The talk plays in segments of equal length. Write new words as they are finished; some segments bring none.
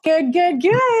Good.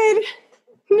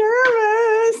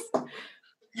 Nervous.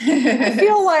 I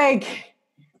feel like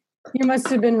you must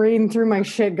have been reading through my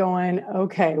shit going,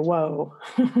 okay, whoa.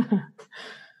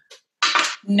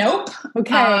 Nope.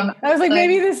 Okay. I was like,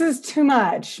 maybe this is too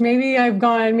much. Maybe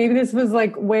this was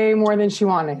like way more than she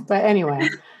wanted. But anyway,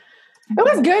 it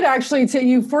was good actually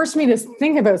you forced me to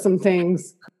think about some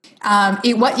things.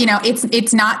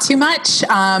 It's not too much,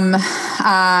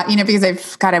 because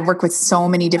I've worked with so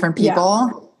many different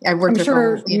people. Yeah. I've worked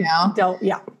so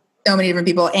many different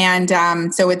people.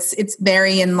 And, so it's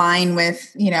very in line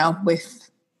with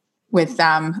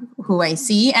who I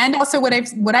see and also what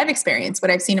I've experienced,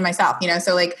 what I've seen in myself,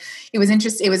 so like, it was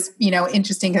interesting. It was,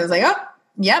 interesting because I was like, oh,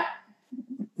 yep,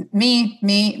 me.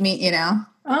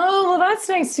 Oh, well, that's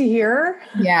nice to hear.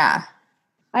 Yeah.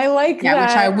 I like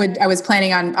that. Which I was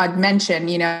planning on, I'd mention,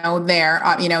 on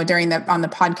the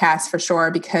podcast for sure,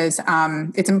 because,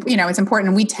 it's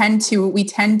important. We tend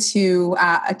to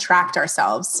attract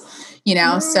ourselves,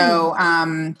 so,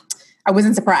 I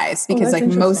wasn't surprised because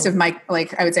most of my,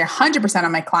 I would say 100%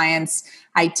 of my clients,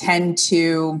 I tend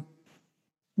to,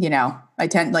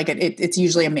 it's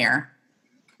usually a mirror.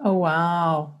 Oh,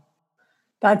 wow.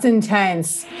 That's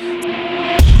intense.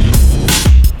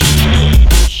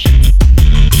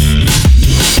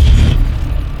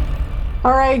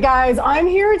 All right, guys, I'm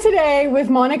here today with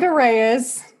Monica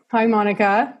Reyes. Hi,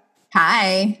 Monica.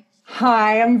 Hi.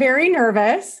 I'm very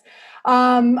nervous.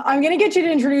 I'm going to get you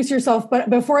to introduce yourself, but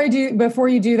before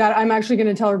you do that, I'm actually going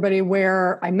to tell everybody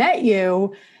where I met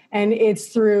you, and it's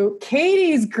through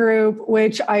Katie's group,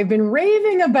 which I've been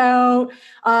raving about,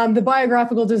 the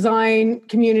biographical design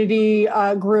community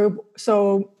group.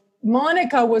 So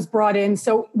Monica was brought in.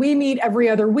 So we meet every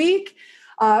other week.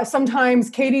 Sometimes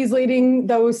Katie's leading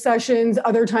those sessions.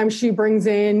 Other times she brings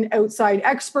in outside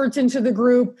experts into the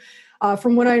group.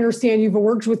 From what I understand, you've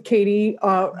worked with Katie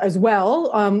as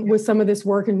well with some of this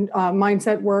work and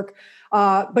mindset work.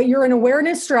 But you're an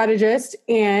awareness strategist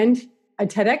and a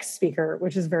TEDx speaker,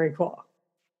 which is very cool.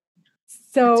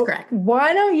 So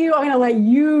why don't I'm going to let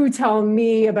you tell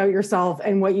me about yourself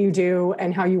and what you do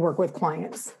and how you work with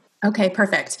clients. Okay,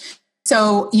 perfect.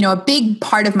 So, a big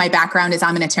part of my background is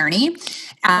I'm an attorney.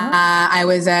 I'm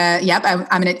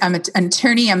an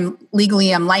attorney.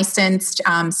 I'm licensed.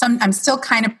 I'm still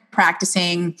kind of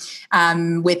practicing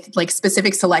with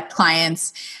specific select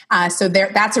clients. So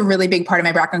that's a really big part of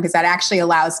my background because that actually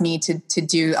allows me to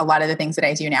do a lot of the things that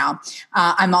I do now.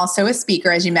 I'm also a speaker,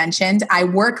 as you mentioned. I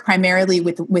work primarily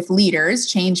with leaders,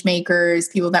 change makers,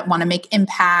 people that want to make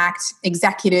impact,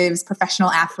 executives,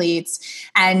 professional athletes,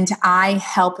 and I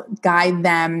help guide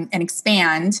them and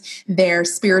expand their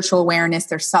spiritual awareness,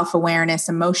 their self-awareness,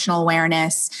 emotional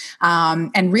awareness,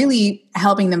 and really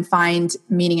helping them find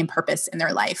meaning and purpose in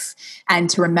their life and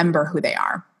to remember who they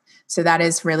are. So that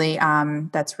is really,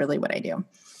 that's really what I do.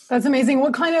 That's amazing.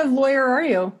 What kind of lawyer are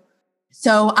you?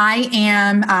 So I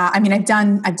am, I've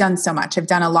done so much. I've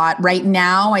done a lot. Right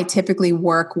now, I typically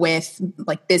work with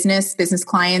business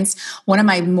clients. One of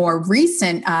my more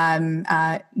recent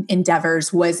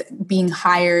endeavors was being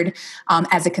hired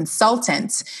as a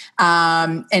consultant.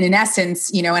 And in essence,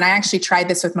 and I actually tried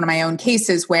this with one of my own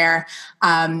cases where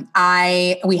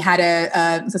we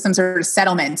had some sort of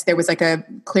settlement. There was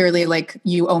clearly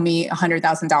you owe me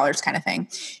 $100,000 kind of thing.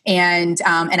 And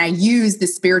I used the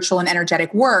spiritual and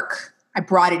energetic work. I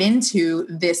brought it into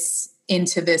this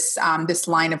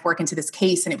line of work, into this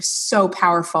case. And it was so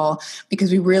powerful because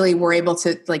we really were able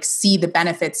to see the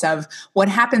benefits of what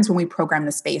happens when we program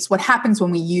the space, what happens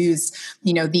when we use,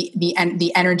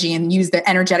 the energy and use the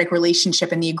energetic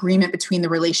relationship and the agreement between the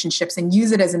relationships and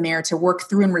use it as a mirror to work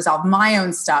through and resolve my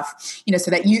own stuff,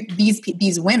 so that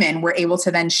these women were able to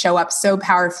then show up so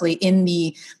powerfully in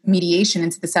the mediation,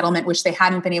 into the settlement, which they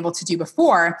hadn't been able to do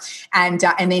before. And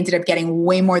they ended up getting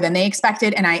way more than they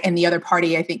expected. And the other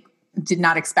party, I think, did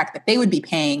not expect that they would be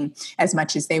paying as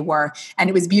much as they were. And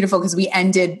it was beautiful because we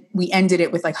ended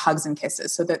it with hugs and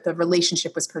kisses so that the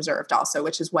relationship was preserved also,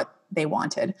 which is what they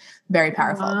wanted. Very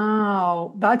powerful.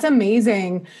 Wow. That's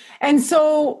amazing. And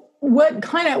so what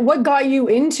got you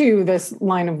into this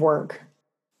line of work?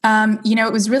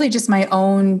 It was really just my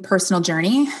own personal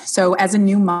journey. So as a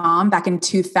new mom back in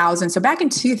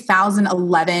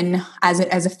 2011, as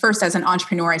an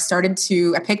entrepreneur, I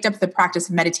picked up the practice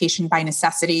of meditation by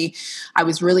necessity. I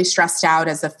was really stressed out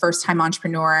as a first-time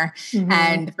entrepreneur. Mm-hmm.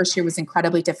 And the first year was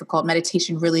incredibly difficult.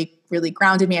 Meditation really, really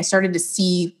grounded me. I started to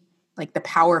see like the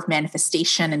power of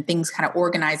manifestation and things kind of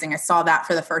organizing. I saw that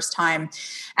for the first time.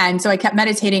 And so I kept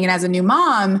meditating. And as a new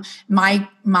mom,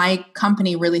 my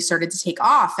company really started to take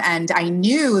off. And I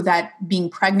knew that being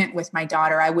pregnant with my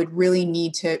daughter, I would really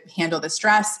need to handle the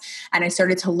stress. And I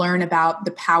started to learn about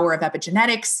the power of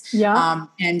epigenetics,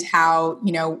 and how,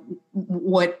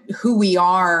 who we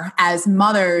are as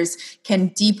mothers can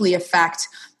deeply affect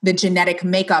the genetic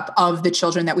makeup of the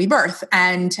children that we birth,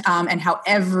 and how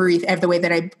the way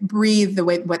that I breathe,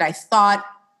 what I thought,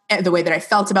 the way that I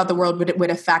felt about the world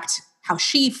would affect how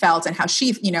she felt and how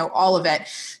she, all of it.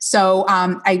 So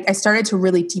I started to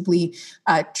really deeply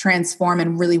transform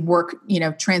and really work,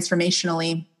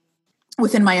 transformationally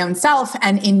within my own self.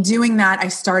 And in doing that, I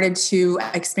started to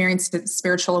experience the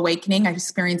spiritual awakening. I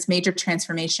experienced major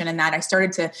transformation in that. I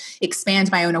started to expand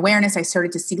my own awareness. I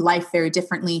started to see life very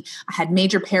differently. I had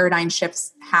major paradigm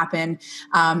shifts happen.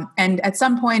 And at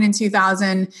some point in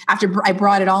 2000, after I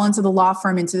brought it all into the law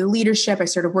firm, into the leadership, I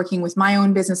started working with my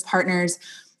own business partners.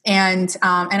 And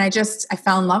I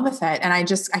fell in love with it. And I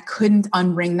couldn't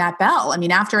unring that bell. I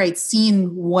mean, after I'd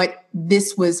seen what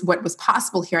was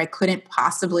possible here, I couldn't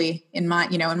possibly, in my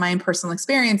own personal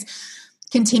experience,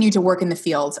 continue to work in the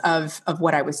field of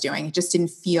what I was doing. It just didn't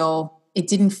feel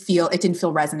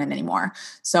resonant anymore.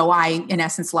 So I, in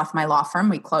essence, left my law firm.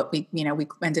 We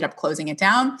ended up closing it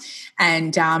down,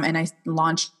 and I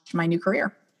launched my new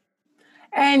career.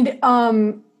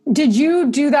 And, did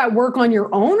you do that work on your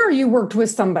own, or you worked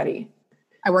with somebody?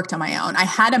 I worked on my own. I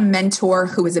had a mentor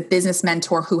who was a business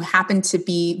mentor who happened to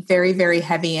be very, very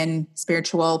heavy in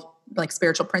spiritual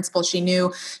principles.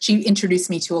 She introduced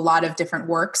me to a lot of different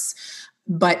works,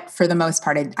 but for the most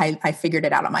part, I figured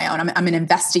it out on my own. I'm an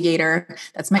investigator.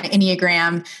 That's my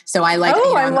Enneagram. So I like.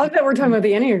 Oh, I love that we're talking about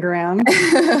the Enneagram.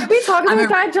 Did we talk about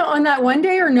that on that one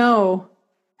day or no?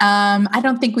 I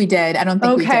don't think we did.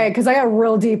 Okay, because I got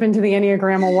real deep into the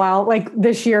Enneagram a while, like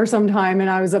this year sometime, and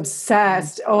I was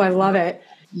obsessed. Oh, I love it.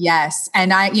 Yes.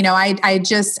 And I'd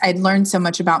learned so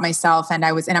much about myself, and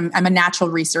I'm a natural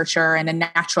researcher and a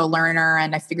natural learner,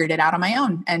 and I figured it out on my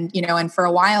own. And, and for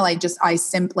a while I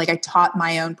taught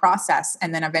my own process.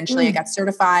 And then eventually I got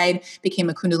certified, became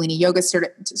a Kundalini yoga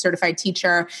certified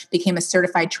teacher, became a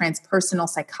certified transpersonal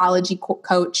psychology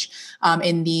coach,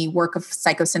 in the work of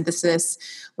psychosynthesis,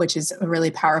 which is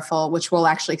really powerful, which we'll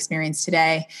actually experience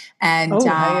today. And, And,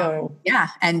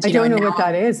 I don't know what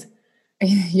that is.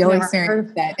 You'll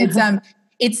experience that.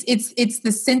 It's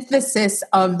the synthesis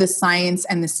of the science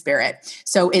and the spirit.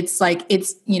 So we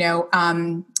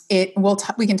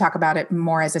can talk about it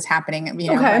more as it's happening,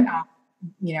 okay.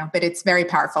 But it's very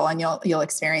powerful, and you'll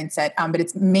experience it. But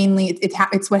it's mainly,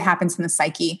 it's what happens in the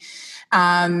psyche.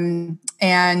 And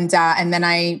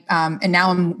now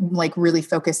I'm like really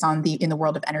focused on in the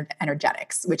world of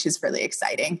energetics, which is really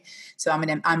exciting. So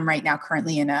I'm right now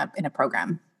currently in a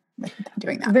program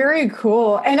doing that. Very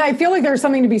cool. And I feel like there's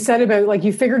something to be said about, like,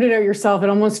 you figured it out yourself. It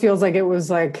almost feels like it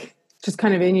was like just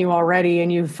kind of in you already.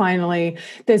 And you finally,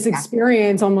 this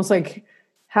experience almost like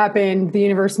happened. The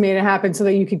universe made it happen so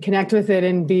that you could connect with it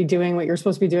and be doing what you're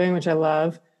supposed to be doing, which I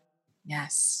love.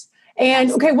 Yes.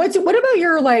 And okay, what about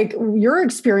your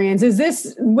experience?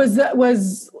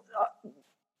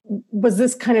 Was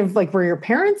this kind of like, were your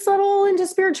parents subtle into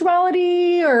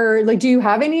spirituality, or like, do you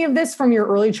have any of this from your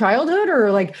early childhood,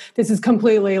 or like this is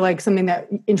completely like something that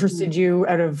interested you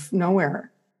out of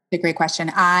nowhere? A great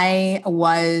question. I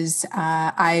was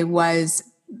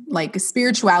like,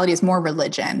 spirituality is more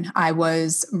religion. I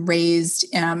was raised,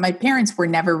 my parents were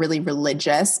never really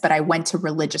religious, but I went to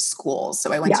religious schools.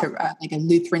 So I went to like a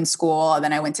Lutheran school, and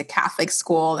then I went to Catholic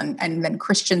school, and then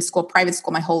Christian school, private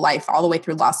school, my whole life, all the way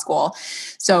through law school.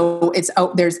 So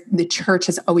the church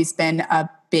has always been a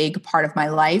big part of my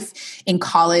life. In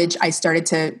college, I started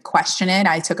to question it.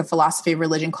 I took a philosophy of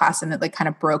religion class, and it like kind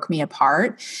of broke me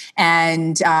apart.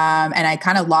 And I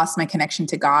kind of lost my connection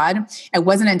to God. It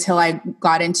wasn't until I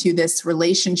got into this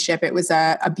relationship. It was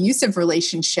a abusive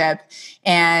relationship.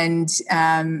 And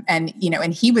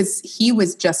he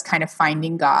was just kind of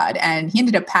finding God, and he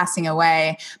ended up passing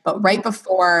away. But right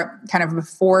before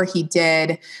he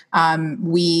did,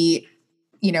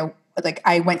 like,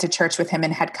 I went to church with him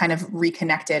and had kind of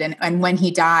reconnected. And when he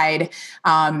died,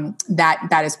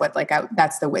 that is what, like,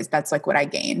 that's what I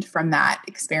gained from that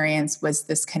experience, was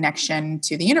this connection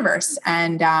to the universe.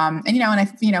 And I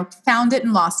found it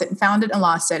and lost it, and found it and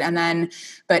lost it. And then,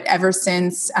 but ever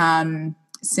since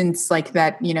like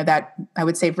that, that I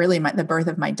would say really the birth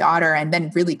of my daughter, and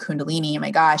then really Kundalini, oh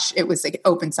my gosh, it was like, it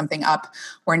opened something up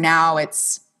where now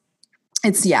it's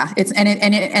And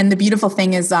the beautiful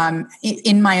thing is,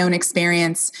 in my own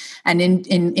experience and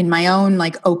in my own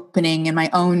like opening and my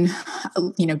own,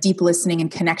 deep listening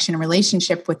and connection and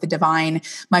relationship with the divine,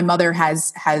 my mother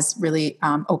has really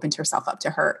opened herself up to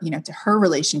her, to her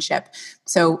relationship.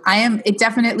 So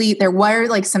there were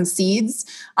like some seeds,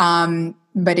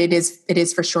 but it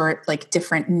is for sure like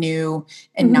different, new,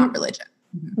 and not religion.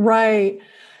 Right.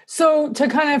 So to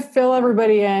kind of fill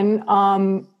everybody in,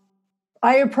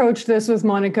 I approached this with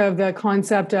Monica, the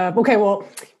concept of,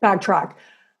 backtrack.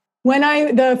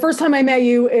 The first time I met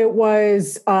you, it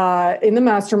was in the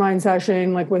mastermind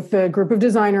session, like with the group of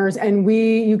designers, and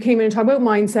you came in and talked about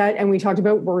mindset, and we talked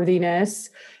about worthiness.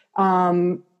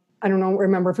 I don't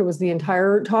remember if it was the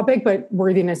entire topic, but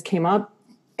worthiness came up,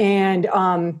 and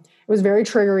it was very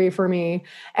triggery for me.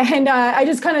 And I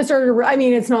just kind of started,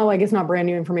 it's not brand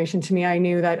new information to me. I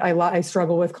knew that I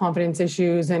struggle with confidence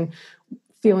issues and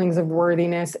feelings of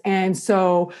worthiness. And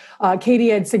so Katie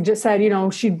had said,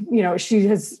 she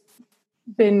has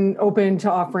been open to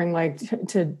offering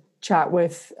to chat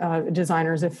with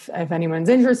designers if anyone's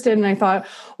interested. And I thought,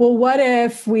 well, what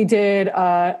if we did,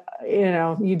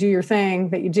 you do your thing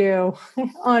that you do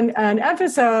on an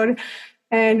episode,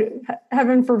 and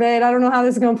heaven forbid, I don't know how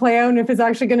this is going to play out and if it's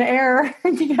actually going to air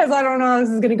because I don't know how this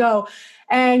is going to go.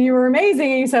 And you were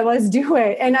amazing. And you said, let's do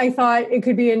it. And I thought it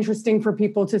could be interesting for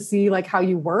people to see like how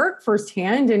you work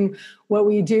firsthand and what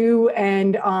we do.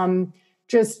 And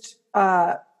just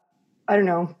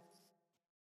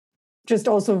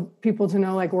also people to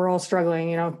know, like, we're all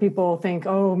struggling. People think,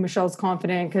 oh, Michelle's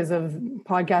confident because of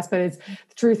podcasts, but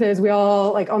the truth is we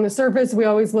all, like, on the surface, we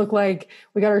always look like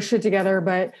we got our shit together,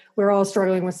 but we're all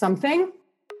struggling with something.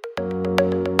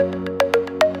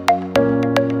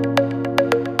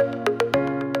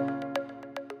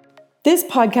 This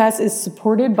podcast is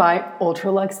supported by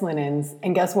Ultralux Linens.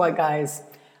 And guess what, guys?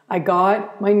 I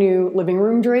got my new living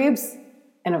room drapes.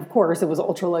 And of course, it was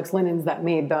Ultralux Linens that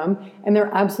made them. And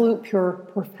they're absolute pure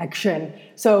perfection.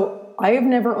 So I have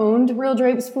never owned real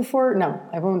drapes before. No,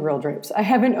 I've owned real drapes. I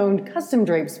haven't owned custom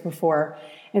drapes before.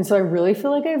 And so I really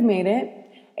feel like I've made it.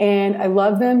 And I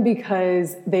love them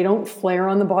because they don't flare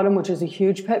on the bottom, which is a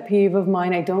huge pet peeve of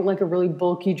mine. I don't like a really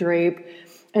bulky drape.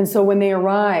 And so when they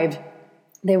arrived,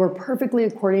 they were perfectly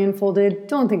accordion folded.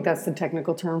 Don't think that's the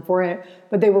technical term for it,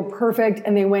 but they were perfect,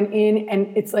 and they went in,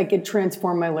 and it's like it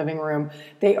transformed my living room.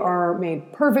 They are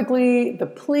made perfectly. The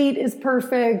pleat is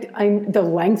perfect. The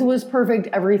length was perfect.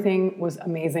 Everything was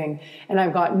amazing. And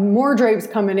I've got more drapes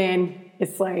coming in.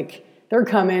 It's like they're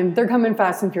coming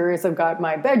fast and furious. I've got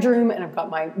my bedroom, and I've got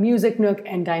my music nook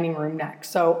and dining room next.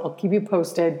 So I'll keep you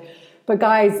posted. But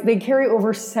guys, they carry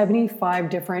over 75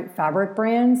 different fabric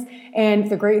brands. And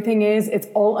the great thing is it's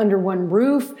all under one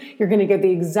roof. You're going to get the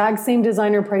exact same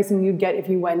designer pricing you'd get if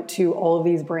you went to all of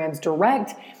these brands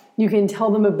direct. You can tell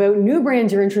them about new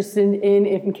brands you're interested in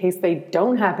if in case they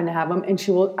don't happen to have them, and she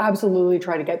will absolutely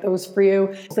try to get those for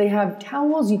you. They have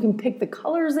towels. You can pick the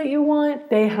colors that you want.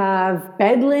 They have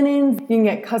bed linens. You can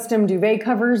get custom duvet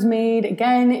covers made.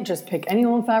 Again, just pick any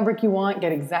old fabric you want,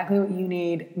 get exactly what you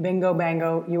need. Bingo,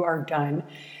 bango, you are done.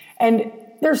 And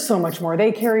there's so much more.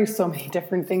 They carry so many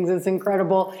different things. It's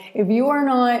incredible. If you are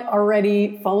not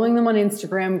already following them on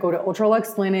Instagram, go to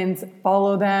Ultralux Linens,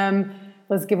 follow them.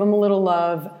 Let's give them a little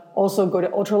love. Also, go to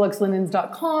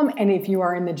ultraluxlinens.com. And if you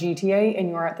are in the GTA and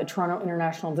you are at the Toronto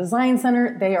International Design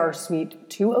Center, they are Suite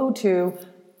 202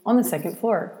 on the second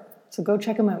floor. So go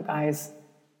check them out, guys.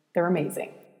 They're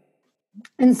amazing.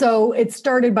 And so it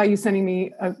started by you sending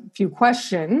me a few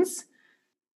questions.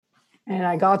 And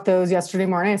I got those yesterday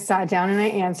morning. I sat down and I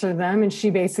answered them. And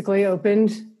she basically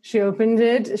opened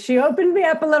it. She opened me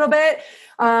up a little bit.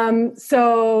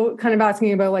 So kind of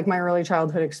asking about like my early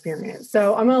childhood experience.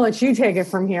 So I'm going to let you take it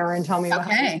from here and tell me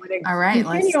okay. All right.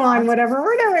 Continue on whatever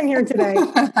we're doing here today.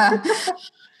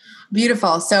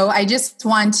 Beautiful. So I just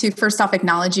want to first off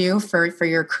acknowledge you for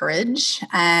your courage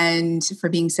and for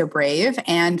being so brave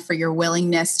and for your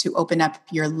willingness to open up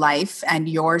your life and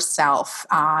yourself,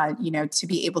 to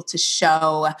be able to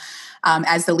show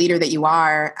as the leader that you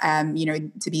are,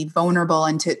 to be vulnerable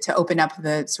and to open up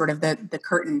the sort of the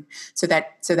curtain so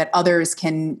that others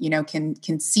can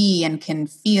see and can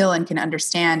feel and can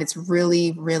understand. It's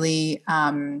really, really,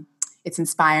 it's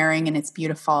inspiring and it's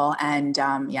beautiful and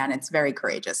and it's very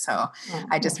courageous. So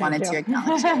I just wanted to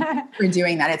acknowledge you for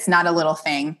doing that. It's not a little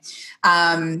thing.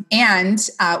 And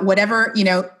whatever,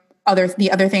 the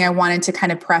other thing I wanted to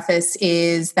kind of preface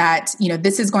is that,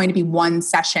 this is going to be one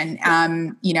session,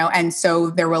 and so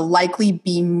there will likely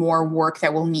be more work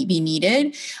that will be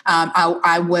needed.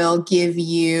 I will give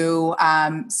you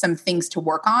some things to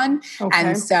work on. Okay.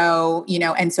 And so,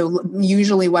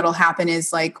 usually what'll happen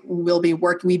is like,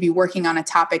 we'd be working on a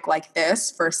topic like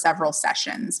this for several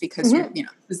sessions because,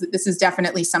 this is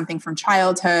definitely something from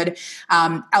childhood.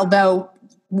 Although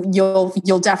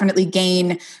you'll definitely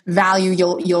gain value.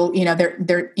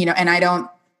 And I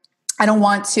don't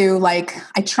want to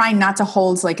I try not to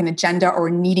hold like an agenda or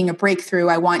needing a breakthrough.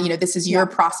 I want, this is your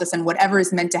process, and whatever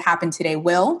is meant to happen today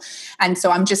will. And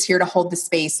so I'm just here to hold the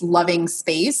space, loving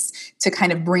space to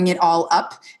kind of bring it all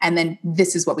up. And then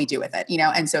this is what we do with it,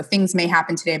 and so things may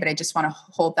happen today, but I just want to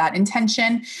hold that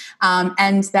intention.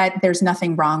 And that there's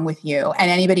nothing wrong with you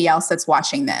and anybody else that's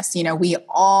watching this.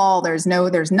 There's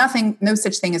no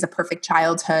such thing as a perfect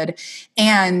childhood.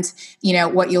 And,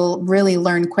 what you'll really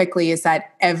learn quickly is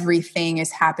that everything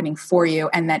is happening for you,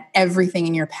 and that everything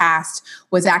in your past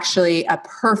was actually a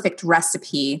perfect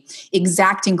recipe,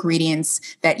 exact ingredients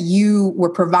that you were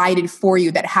provided for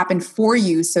you, that happened for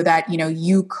you so that,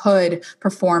 you could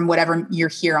perform whatever you're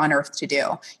here on earth to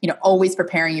do, always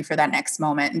preparing you for that next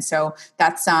moment. And so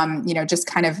that's, just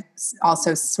kind of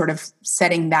also sort of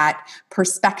setting that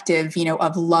perspective,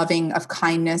 of loving, of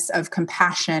kindness, of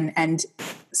compassion, and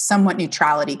somewhat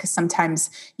neutrality, because sometimes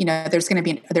there's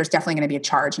definitely going to be a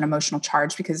charge, an emotional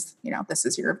charge, because this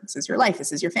is your life,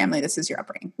 this is your family, this is your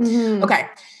upbringing. Okay,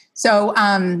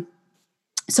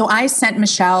 so I sent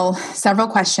Michelle several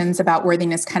questions about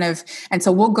worthiness, and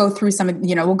so we'll go through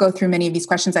many of these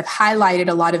questions. I've highlighted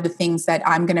a lot of the things that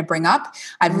I'm going to bring up.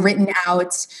 I've written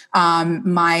out I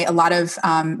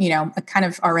kind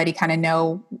of already kind of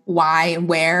know why and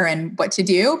where and what to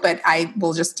do, but I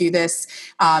will just do this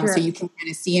so you can kind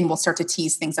of see, and we'll start to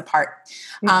tease things apart.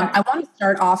 Okay. I want to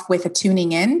start off with a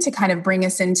tuning in to kind of bring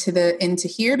us into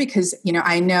here, because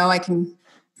I know I can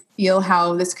feel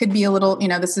how this could be a little,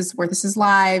 this is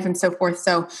live and so forth.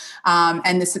 So,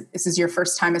 and this is your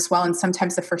first time as well. And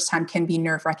sometimes the first time can be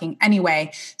nerve-wracking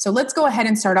anyway. So let's go ahead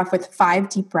and start off with 5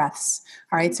 deep breaths.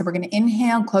 All right. So we're going to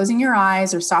inhale, closing your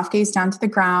eyes or soft gaze down to the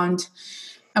ground.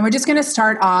 And we're just going to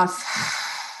start off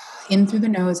in through the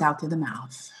nose, out through the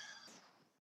mouth.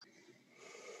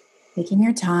 Taking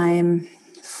your time,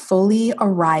 fully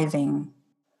arriving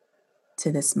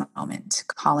to this moment,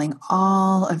 calling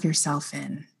all of yourself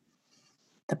in.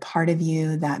 The part of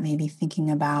you that may be thinking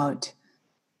about,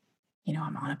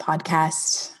 I'm on a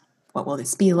podcast. What will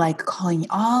this be like? Calling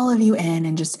all of you in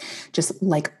and just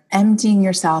like emptying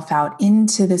yourself out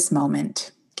into this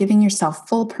moment, giving yourself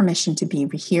full permission to be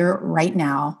here right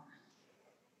now,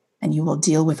 and you will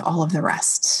deal with all of the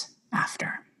rest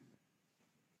after.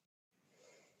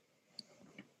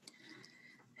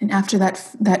 And after that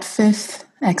 5th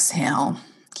exhale,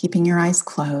 keeping your eyes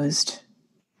closed,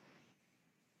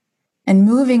 and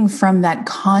moving from that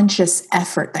conscious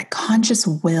effort, that conscious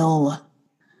will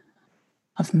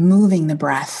of moving the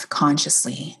breath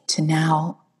consciously to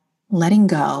now letting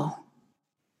go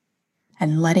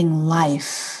and letting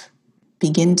life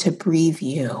begin to breathe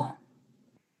you.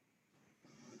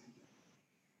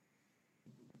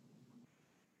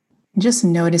 Just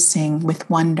noticing with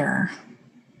wonder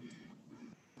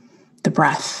the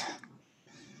breath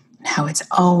and how it's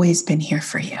always been here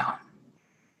for you.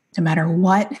 No matter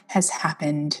what has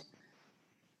happened,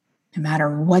 no matter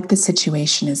what the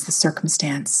situation is, the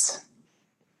circumstance,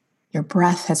 your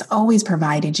breath has always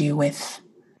provided you with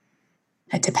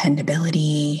a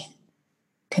dependability,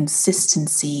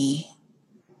 consistency,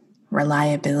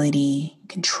 reliability. You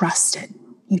can trust it.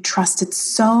 You trust it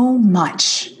so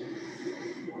much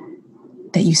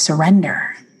that you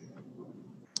surrender.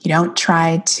 You don't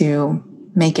try to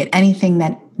make it anything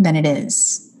than it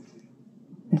is.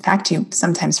 In fact, you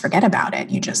sometimes forget about it.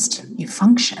 You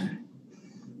function.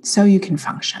 So you can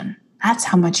function. That's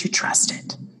how much you trust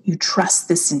it. You trust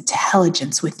this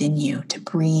intelligence within you to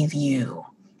breathe you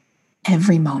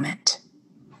every moment.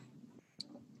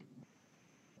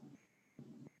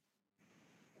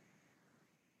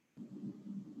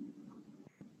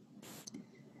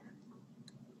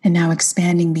 And now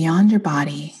expanding beyond your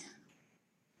body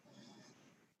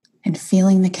and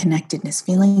feeling the connectedness,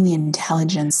 feeling the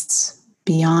intelligence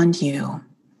beyond you,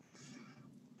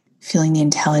 feeling the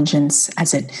intelligence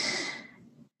as it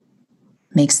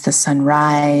makes the sun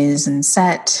rise and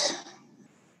set,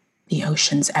 the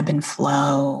oceans ebb and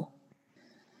flow,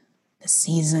 the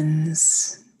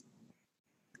seasons,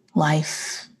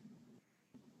 life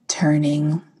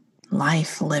turning,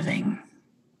 life living.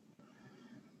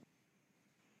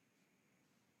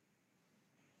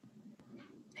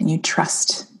 And you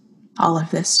trust all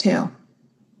of this too.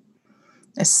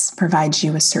 This provides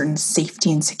you a certain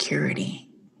safety and security,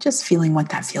 just feeling what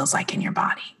that feels like in your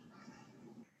body.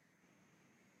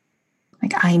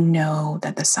 Like, I know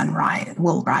that the sun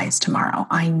will rise tomorrow.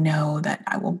 I know that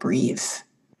I will breathe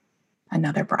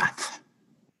another breath.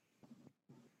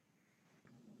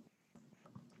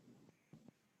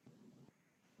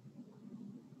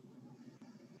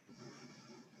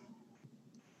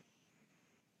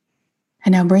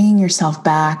 And now bringing yourself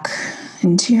back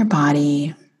into your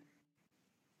body.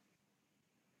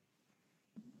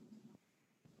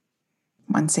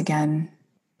 Once again,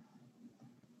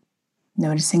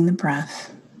 noticing the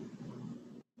breath,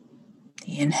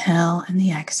 the inhale and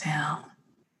the exhale.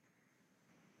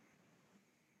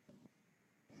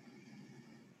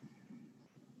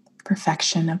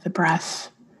 Perfection of the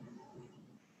breath.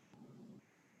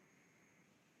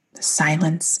 The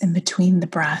silence in between the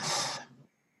breath.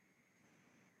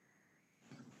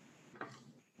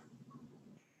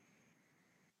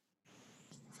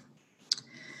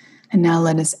 And now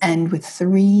let us end with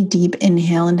 3 deep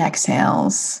inhale and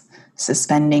exhales,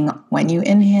 suspending when you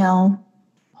inhale,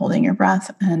 holding your breath,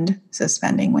 and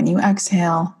suspending when you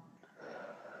exhale,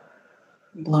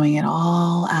 blowing it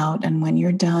all out. And when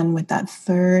you're done with that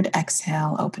 3rd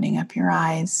exhale, opening up your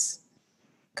eyes,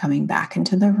 coming back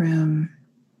into the room,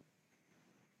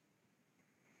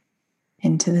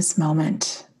 into this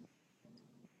moment.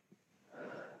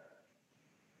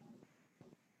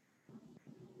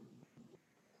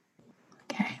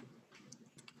 Okay.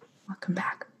 Welcome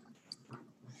back.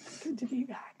 Good to be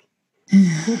back.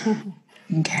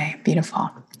 Okay, beautiful.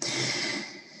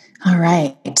 All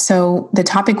right. So the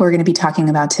topic we're going to be talking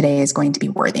about today is going to be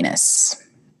worthiness.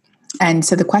 And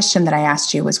so the question that I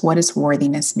asked you was, what does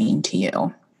worthiness mean to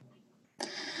you?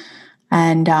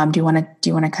 And do you want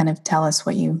to kind of tell us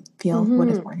what you feel? What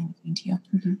does worthiness mean to you?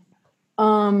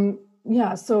 Mm-hmm.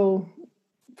 Yeah. So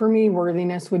for me,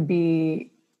 worthiness would be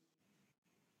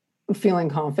feeling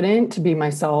confident to be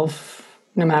myself,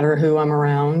 no matter who I'm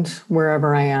around,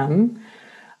 wherever I am.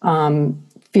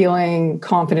 Feeling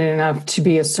confident enough to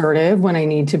be assertive when I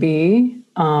need to be.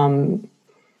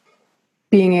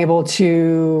 Being able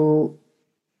to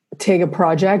take a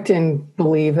project and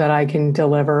believe that I can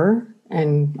deliver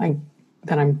and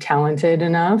that I'm talented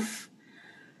enough.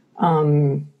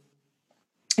 I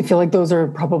feel like those are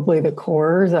probably the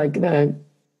cores, like that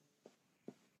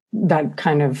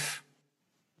kind of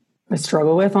I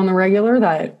struggle with on the regular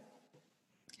that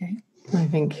I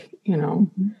think,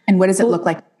 And what does it look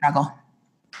like to struggle?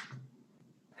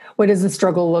 What does the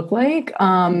struggle look like?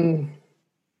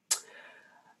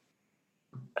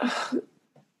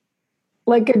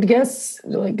 Like, I guess,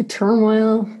 like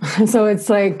turmoil. So it's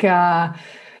like,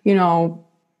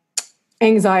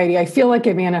 anxiety. I feel like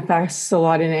it manifests a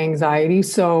lot in anxiety.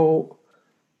 So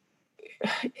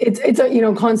it's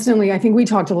constantly, I think we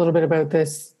talked a little bit about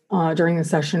this during the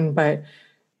session, but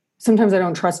sometimes I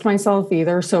don't trust myself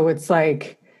either. So it's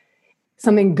like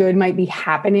something good might be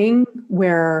happening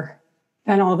where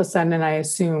then all of a sudden I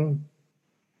assume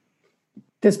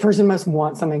this person must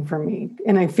want something from me.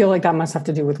 And I feel like that must have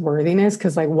to do with worthiness,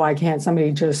 because like, why can't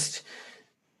somebody just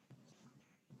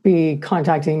be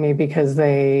contacting me because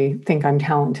they think I'm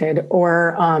talented?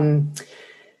 Or,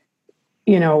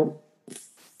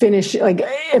 finish, like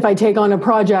if I take on a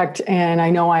project and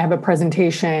I know I have a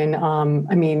presentation,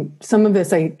 some of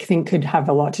this I think could have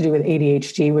a lot to do with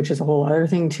ADHD, which is a whole other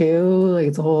thing too. Like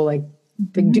it's a whole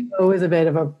big duo is a bit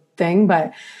of a thing,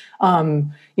 but,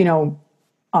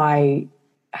 I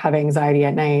have anxiety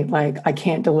at night. Like I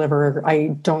can't deliver. I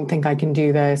don't think I can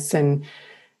do this. And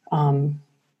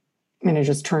it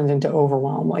just turns into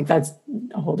overwhelm. Like that's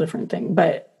a whole different thing,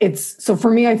 but so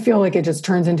for me, I feel like it just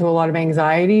turns into a lot of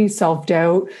anxiety,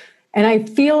 self-doubt. And I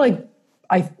feel like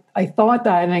I thought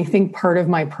that, and I think part of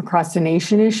my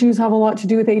procrastination issues have a lot to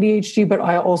do with ADHD, but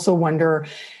I also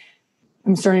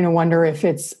I'm starting to wonder if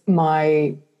it's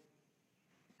my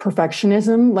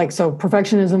perfectionism. So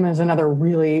perfectionism is another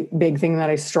really big thing that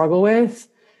I struggle with,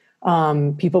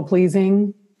 people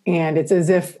pleasing. And it's as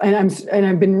if, and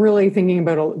I've been really thinking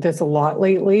about this a lot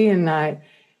lately, and that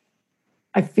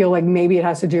I feel like maybe it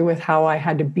has to do with how I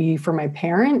had to be for my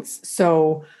parents.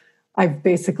 So I've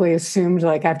basically assumed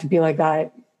like I have to be like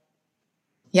that.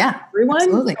 Yeah, everyone.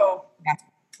 Absolutely. So,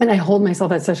 and I hold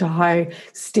myself at such a high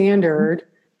standard,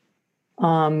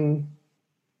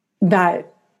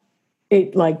 that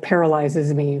it like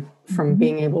paralyzes me from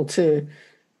being able to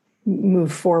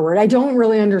move forward. I don't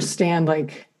really understand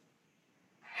like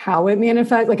how it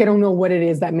manifests. Like, I don't know what it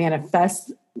is that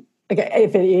manifests. Like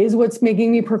if it is what's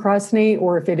making me procrastinate,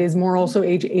 or if it is more also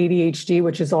ADHD,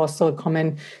 which is also a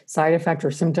common side effect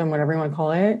or symptom, whatever you want to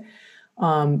call it.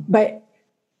 But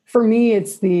for me,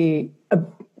 it's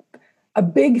a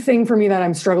big thing for me that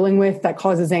I'm struggling with that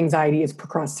causes anxiety is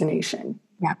procrastination.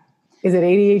 Yeah. Is it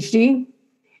ADHD?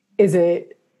 Is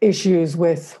it issues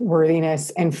with worthiness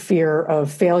and fear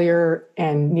of failure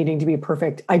and needing to be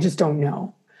perfect? I just don't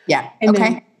know. Yeah. And okay.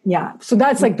 then, yeah. So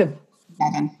that's like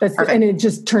and it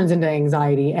just turns into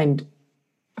anxiety and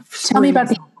tell me about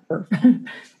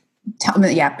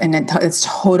and it's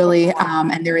totally,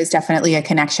 and there is definitely a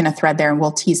connection, a thread there, and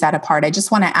we'll tease that apart. I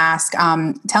just want to ask,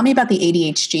 tell me about the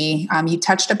ADHD. You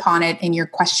touched upon it in your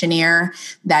questionnaire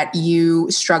that you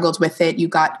struggled with it. You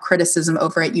got criticism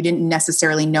over it. You didn't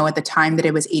necessarily know at the time that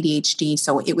it was ADHD.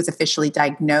 So it was officially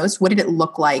diagnosed. What did it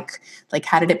look like? Like,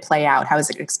 how did it play out? How is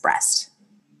it expressed?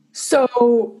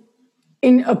 So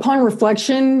upon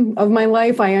reflection of my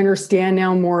life, I understand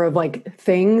now more of like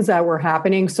things that were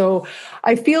happening. So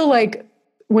I feel like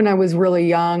when I was really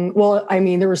young, well, I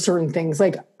mean, there were certain things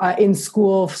like in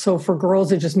school. So for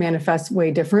girls, it just manifests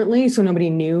way differently. So nobody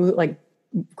knew like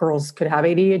girls could have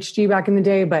ADHD back in the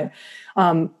day. But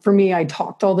for me, I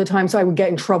talked all the time. So I would get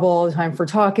in trouble all the time for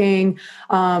talking.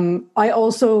 I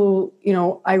also,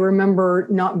 I remember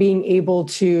not being able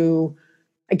to,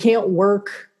 I can't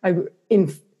work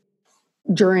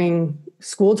during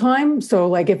school time. So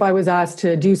like if I was asked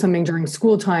to do something during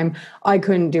school time, I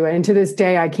couldn't do it. And to this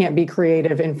day, I can't be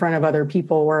creative in front of other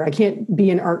people, or I can't be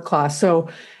in art class. So,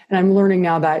 and I'm learning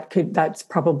now that's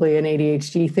probably an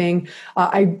ADHD thing.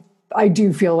 I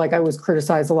do feel like I was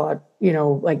criticized a lot,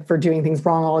 like for doing things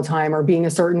wrong all the time or being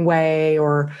a certain way,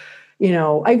 or,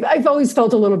 I've always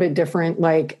felt a little bit different.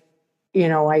 Like,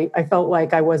 I felt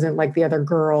like I wasn't like the other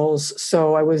girls.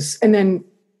 So and then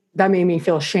that made me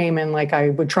feel shame, and like I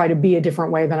would try to be a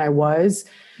different way than I was.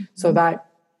 So that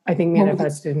I think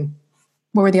manifested.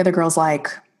 What were the other girls like?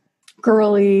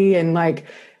 Girly, and like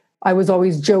I was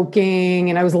always joking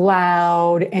and I was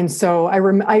loud. And so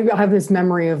I have this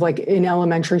memory of like in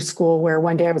elementary school where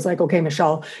one day I was like, okay,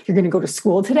 Michelle, you're going to go to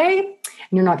school today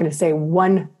and you're not going to say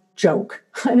one joke.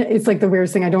 And it's like the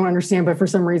weirdest thing. I don't understand, but for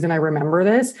some reason I remember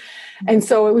this. And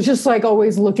so it was just like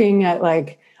always looking at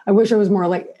like, I wish I was more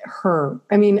like her.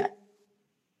 I mean,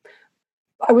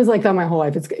 I was like that my whole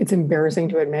life. It's embarrassing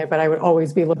to admit, but I would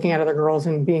always be looking at other girls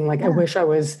and being like, I wish I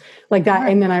was like that.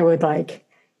 And then I would like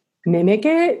mimic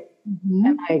it.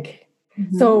 And like,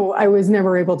 so I was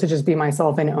never able to just be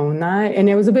myself and own that. And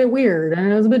it was a bit weird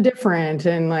and it was a bit different.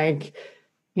 And like,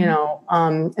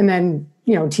 and then,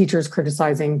 teachers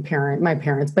criticizing my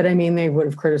parents, but I mean, they would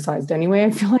have criticized anyway,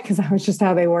 I feel like, because that was just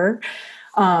how they were.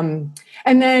 And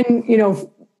then,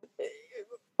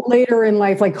 later in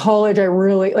life, like college,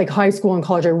 high school and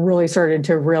college, I really started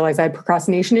to realize I had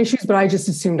procrastination issues, but I just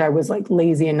assumed I was like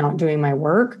lazy and not doing my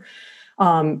work.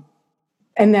 And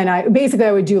then I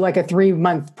would do like a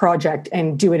 3-month project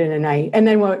and do it in a night. And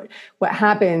then what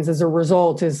happens as a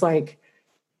result is like,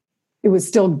 it was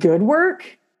still good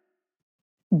work.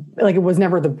 Like it was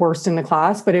never the worst in the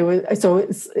class, but it was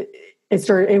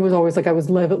always like I was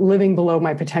living below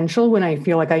my potential when I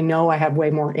feel like I know I have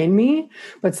way more in me,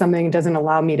 but something doesn't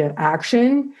allow me to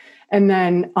action. And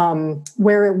then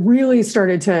where it really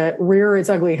started to rear its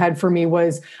ugly head for me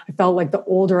was I felt like the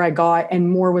older I got and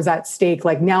more was at stake.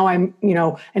 Like now I'm,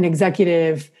 an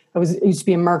executive. I used to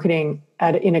be in marketing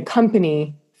in a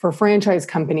company for a franchise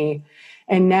company.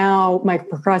 And now my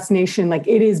procrastination, like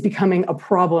it is becoming a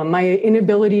problem. My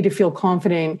inability to feel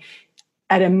confident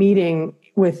at a meeting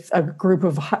with a group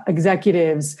of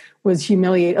executives was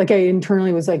humiliated. Like I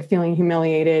internally was like feeling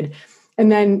humiliated. And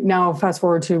then now fast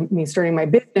forward to me starting my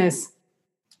business,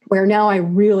 where now I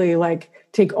really like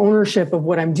take ownership of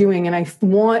what I'm doing. And I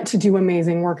want to do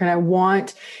amazing work.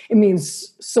 And it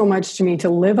means so much to me to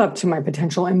live up to my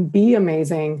potential and be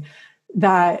amazing,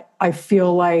 that I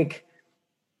feel like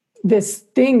this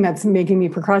thing that's making me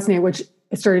procrastinate, which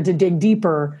I started to dig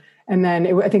deeper. And then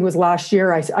I think it was last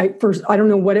year, I don't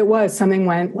know what it was. Something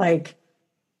went like,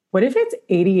 what if it's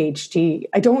ADHD?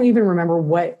 I don't even remember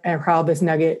what or how this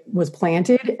nugget was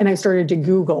planted. And I started to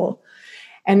Google.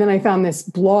 And then I found this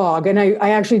blog. And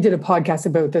I actually did a podcast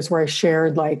about this where I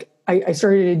shared, like, I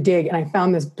started to dig and I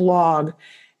found this blog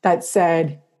that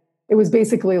said, it was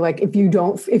basically like, if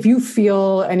you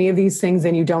feel any of these things,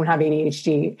 then you don't have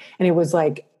ADHD. And it was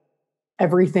like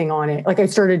everything on it. Like I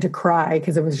started to cry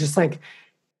because it was just like,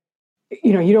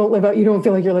 you don't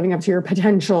feel like you're living up to your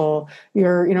potential.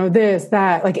 You're, this,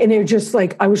 that, like, and it just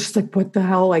like, I was just like, what the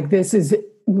hell? Like, this is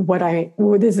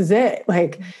it.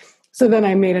 Like, so then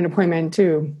I made an appointment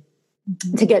to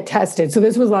get tested. So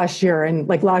this was last year. And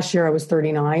like last year I was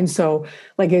 39. So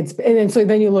like so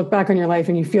then you look back on your life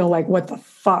and you feel like, what the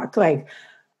fuck? Like,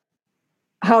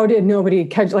 how did nobody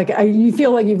catch, like, you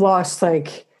feel like you've lost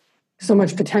like so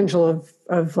much potential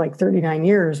of like 39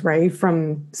 years, right?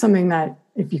 From something that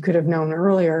if you could have known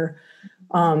earlier.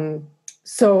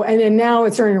 So, and then now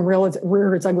it's starting to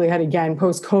rear its ugly head again.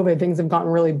 Post COVID, things have gotten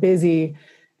really busy,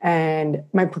 and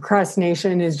my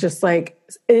procrastination is just like,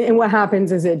 and what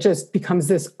happens is it just becomes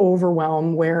this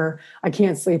overwhelm where I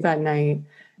can't sleep at night.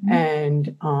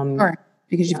 And, Sure,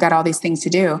 because you've got all these things to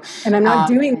do. and I'm not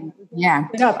doing Yeah.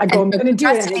 it up. I go, I'm going to do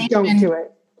it, and I don't do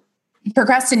it.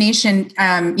 Procrastination,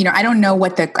 I don't know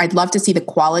I'd love to see the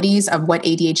qualities of what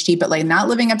ADHD, but like not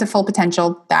living up to full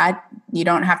potential, that you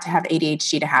don't have to have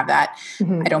ADHD to have that.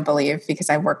 I don't believe, because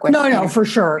I work with. No, for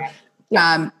sure.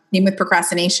 Same with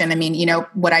procrastination. I mean,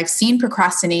 what I've seen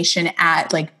procrastination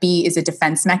at like be is a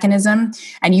defense mechanism.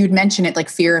 And you'd mention it, like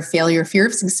fear of failure, fear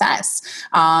of success.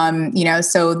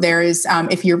 So there's,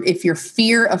 if your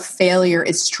fear of failure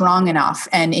is strong enough,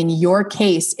 and in your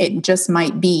case, it just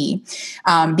might be,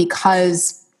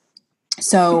 because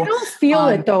I don't feel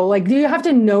it though. Like, do you have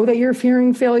to know that you're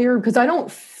fearing failure? Because I don't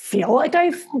feel like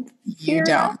I fear. You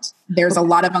don't. There's a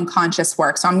lot of unconscious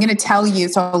work. So I'm going to tell you.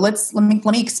 So let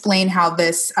me explain how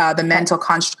this the mental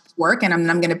constructs work, and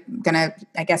I'm going to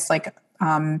I guess like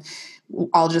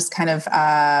I'll just kind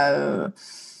of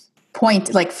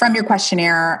point, like from your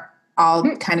questionnaire, I'll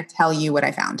kind of tell you what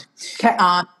I found. Okay.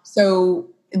 So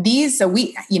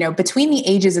we, between the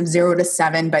ages of 0 to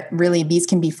 7, but really these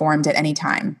can be formed at any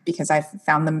time, because I've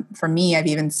found them, for me, I've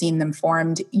even seen them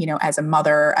formed, as a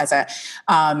mother, as a,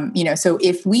 so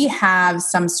if we have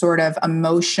some sort of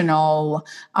emotional,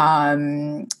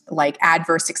 like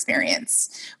adverse experience,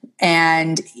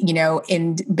 and,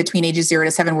 in between ages 0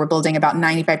 to 7, we're building about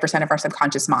 95% of our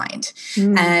subconscious mind.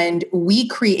 And we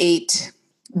create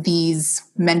these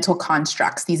mental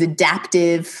constructs, these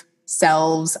adaptive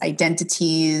selves,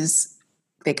 identities,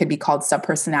 they could be called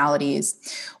subpersonalities,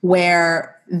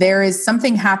 where there is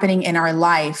something happening in our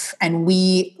life and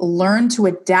we learn to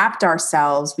adapt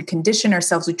ourselves, we condition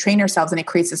ourselves, we train ourselves, and it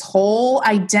creates this whole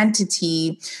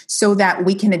identity so that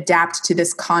we can adapt to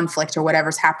this conflict or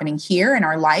whatever's happening here in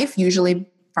our life, usually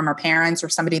from our parents or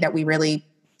somebody that we really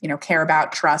care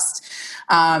about, trust.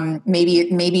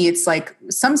 Maybe it's like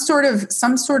some sort of it's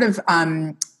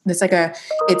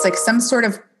like some sort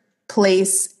of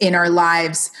place in our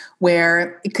lives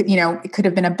where it could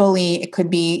have been a bully, it could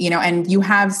be, and you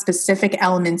have specific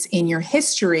elements in your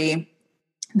history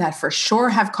that for sure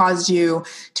have caused you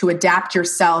to adapt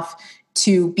yourself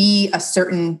to be a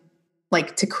certain,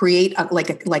 like to create like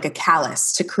a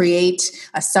callus, to create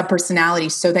a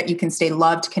subpersonality so that you can stay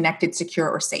loved, connected, secure,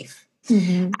 or safe.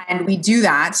 And we do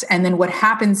that. And then what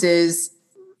happens is,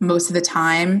 most of the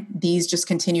time, these just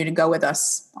continue to go with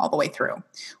us all the way through.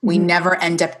 We never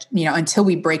end up, until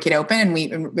we break it open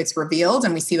and it's revealed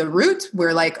and we see the root.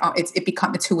 We're like, oh,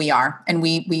 it's who we are, and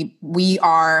we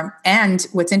are. And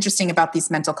what's interesting about these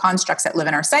mental constructs that live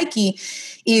in our psyche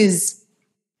is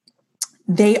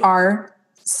they are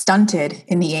stunted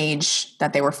in the age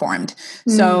that they were formed.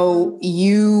 So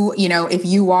if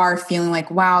you are feeling like,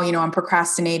 wow, I'm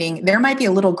procrastinating, there might be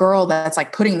a little girl that's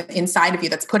like putting inside of you,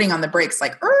 that's putting on the brakes,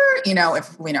 like,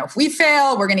 if we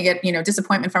fail, we're going to get,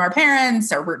 disappointment from our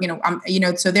parents, or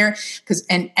so there, because,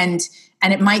 and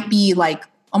it might be like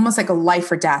almost like a life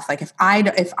or death. Like if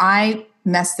I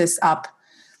mess this up,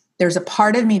 there's a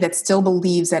part of me that still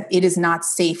believes that it is not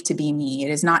safe to be me.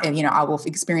 It is not, I will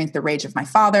experience the rage of my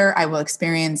father. I will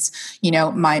experience,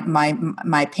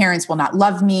 my parents will not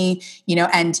love me,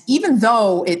 and even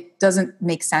though it doesn't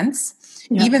make sense,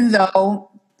 even though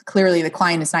clearly the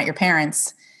client is not your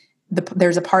parents,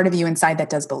 there's a part of you inside that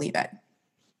does believe it.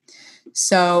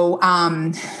 So,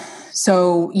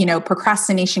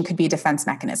 procrastination could be a defense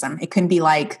mechanism. It can be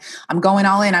like, I'm going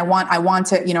all in. I want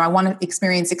to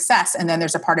experience success. And then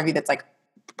there's a part of you that's like,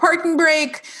 parking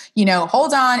brake,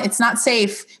 hold on, it's not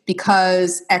safe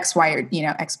because X, Y,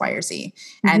 or Z.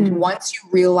 And once you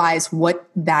realize what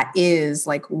that is,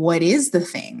 like, what is the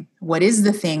thing? What is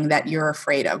the thing that you're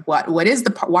afraid of? Why is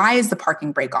the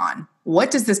parking brake on?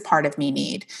 What does this part of me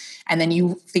need? And then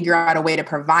you figure out a way to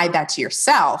provide that to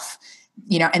yourself.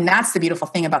 And that's the beautiful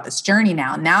thing about this journey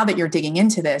now that you're digging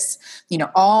into this,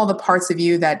 all the parts of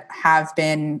you that have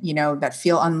been, that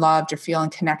feel unloved or feel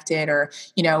unconnected, or,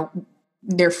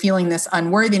 they're feeling this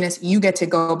unworthiness, you get to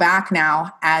go back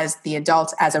now as the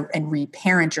adult and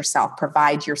reparent yourself,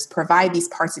 provide these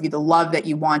parts of you, the love that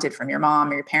you wanted from your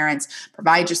mom or your parents,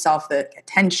 provide yourself the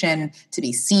attention to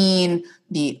be seen,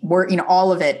 the work,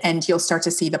 all of it. And you'll start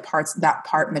to see that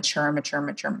part mature. And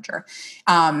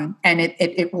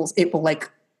it will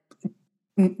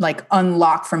like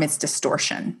unlock from its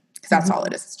distortion, because that's all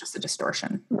it is. It's just a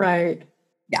distortion. Right.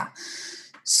 Yeah.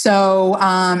 So,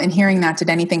 and hearing that, did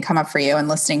anything come up for you and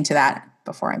listening to that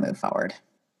before I move forward?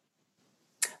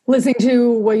 Listening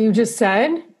to what you just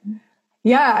said.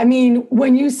 Yeah. I mean,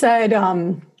 when you said,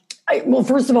 well,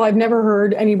 first of all, I've never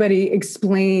heard anybody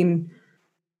explain,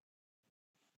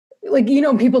 like,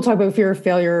 people talk about fear of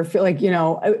failure, feel like,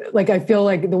 I feel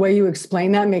like the way you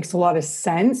explain that makes a lot of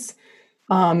sense.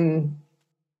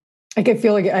 I just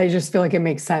feel like it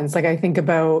makes sense. Like I think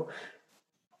about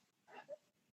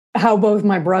how both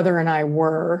my brother and I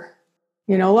were,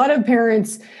 a lot of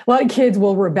kids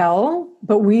will rebel,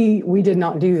 but we did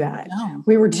not do that. No.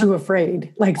 We were too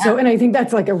afraid. So, and I think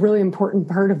that's like a really important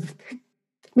part of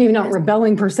maybe not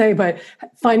rebelling per se, but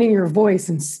finding your voice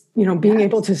and, being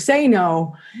able to say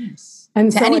no. Yes.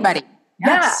 And to anybody.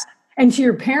 Yes. Yeah. And to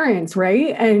your parents.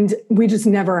 Right. And we just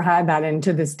never had that. And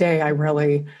to this day, I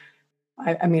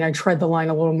tread the line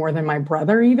a little more than my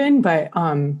brother even, but,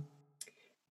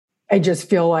 I just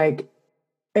feel like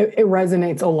it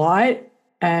resonates a lot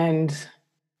and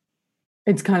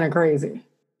it's kind of crazy.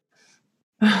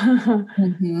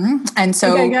 Mm-hmm. And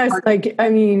so I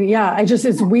guess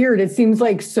it's weird. It seems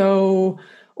like so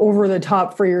over the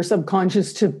top for your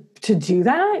subconscious to do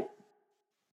that.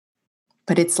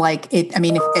 But it's like it. I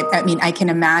mean, I can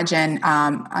imagine.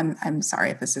 I'm sorry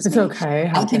if this is. It's okay.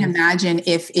 I can imagine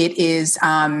if it is.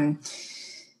 Like,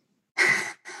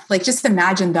 just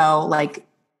imagine though, like,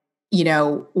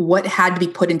 what had to be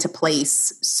put into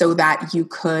place so that you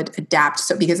could adapt.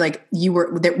 So, because like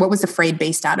what was afraid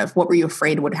based out of? What were you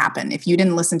afraid would happen if you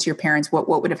didn't listen to your parents? What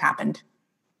would have happened?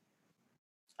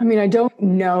 I mean, I don't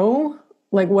know.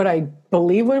 Like what I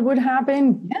believe would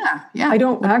happen. Yeah. I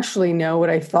don't actually know what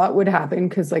I thought would happen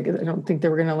because like I don't think they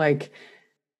were gonna like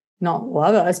not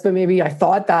love us, but maybe I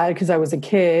thought that because I was a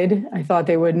kid. I thought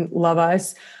they wouldn't love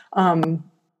us.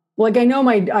 Like I know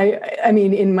I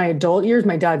mean in my adult years,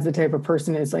 my dad's the type of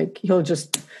person is like he'll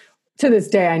just to this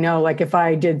day I know like if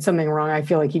I did something wrong, I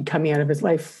feel like he'd cut me out of his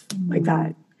life like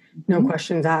that. No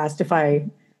questions asked. He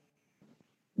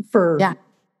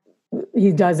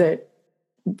does it.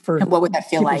 And what would that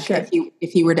feel like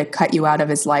if he were to cut you out of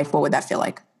his life? What would that feel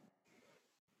like?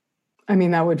 I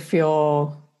mean, that would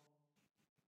feel.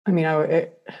 I mean,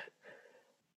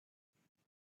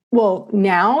 well,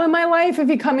 now in my life, if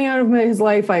he cut me out of his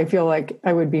life, I feel like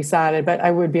I would be sad, but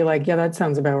I would be like, yeah, that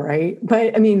sounds about right.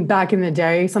 But I mean, back in the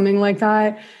day, something like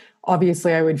that,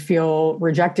 obviously, I would feel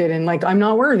rejected and like I'm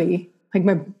not worthy. Like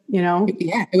Yeah,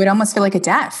 it would almost feel like a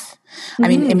death.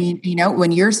 Mm-hmm. I mean,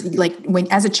 when you're like,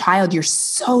 as a child, you're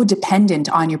so dependent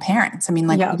on your parents. I mean,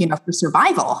 like, for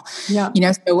survival, so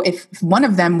if one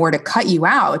of them were to cut you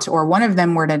out or one of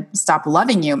them were to stop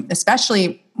loving you,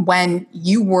 especially when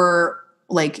you were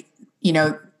like,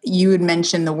 you had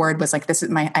mentioned the word was like,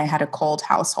 I had a cold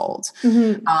household.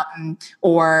 Mm-hmm.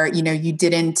 Or, you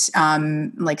didn't,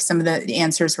 like some of the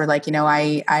answers were like,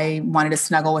 I wanted to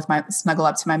snuggle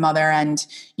up to my mother. And,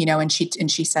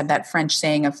 and she said that French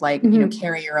saying of like, mm-hmm.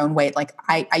 Carry your own weight. Like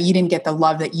you didn't get the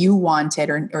love that you wanted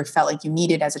or felt like you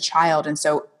needed as a child. And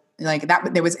so like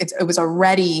that, it was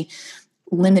already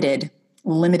limited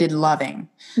loving.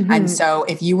 Mm-hmm. And so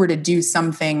if you were to do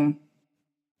something,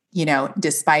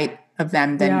 despite of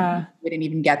them, then you wouldn't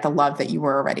even get the love that you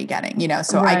were already getting,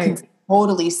 so right. I can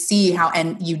totally see how,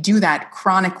 and you do that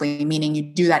chronically, meaning you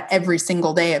do that every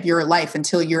single day of your life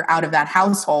until you're out of that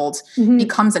household, mm-hmm.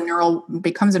 becomes a neural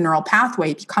pathway.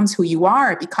 It becomes who you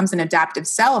are. It becomes an adaptive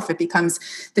self.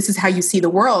 This is how you see the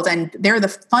world. And they're the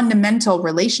fundamental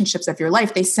relationships of your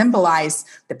life. They symbolize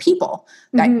the people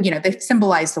that, mm-hmm. They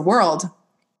symbolize the world.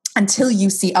 Until you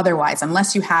see otherwise,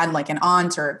 unless you had like an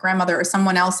aunt or a grandmother or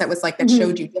someone else that was like, that mm-hmm.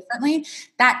 showed you differently,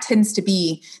 that tends to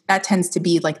be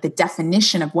like the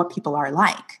definition of what people are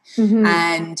like. Mm-hmm.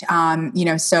 And,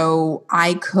 so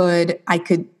I could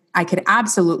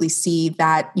absolutely see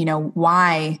that,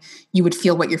 why you would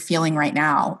feel what you're feeling right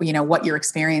now, what you're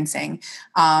experiencing.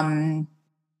 I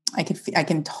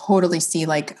can totally see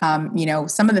like,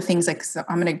 some of the things like, so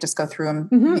I'm going to just go through them.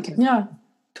 Mm-hmm. Because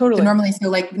totally. Normally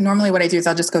what I do is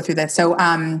I'll just go through this. So,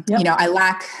 I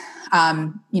lack,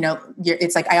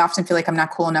 it's like, I often feel like I'm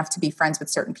not cool enough to be friends with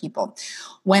certain people.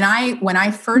 When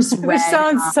I first read, this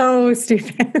sounds so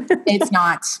stupid. It's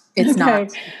not, and it's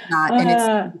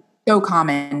so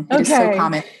common. It is so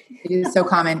common. It is so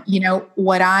common.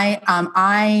 What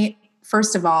I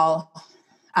first of all,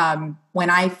 when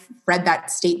I read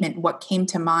that statement, what came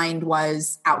to mind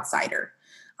was outsider.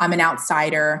 I'm an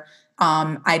outsider.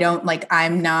 That's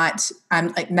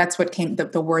what came,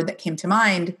 the word that came to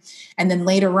mind. And then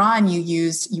later on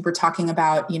you were talking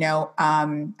about,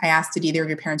 I asked, did either of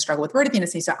your parents struggle with word at the end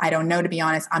of the day? So I don't know, to be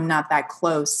honest, I'm not that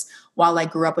close. while I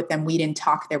grew up with them, we didn't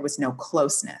talk. There was no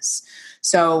closeness.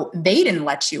 So they didn't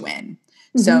let you in.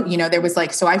 So, there was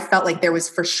like, so I felt like there was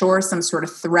for sure some sort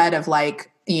of thread of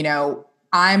like,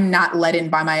 I'm not let in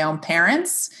by my own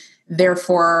parents.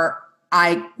 Therefore,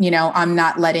 I'm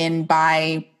not let in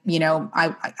by,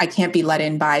 I can't be let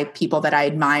in by people that I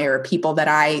admire, people that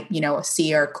I,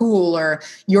 see are cool, or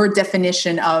your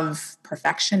definition of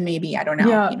perfection, maybe. I don't know,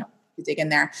 Yeah. Dig in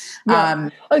there. Yeah.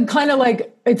 Kind of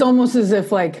like, it's almost as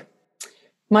if like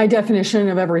my definition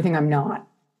of everything I'm not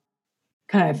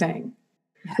kind of thing.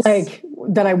 Yes. Like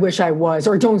that I wish I was,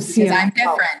 or don't see. Because I'm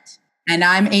different. And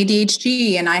I'm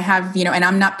ADHD and I have, and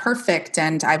I'm not perfect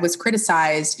and I was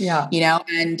criticized, and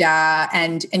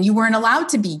you weren't allowed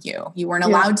to be you. You weren't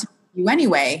allowed to be you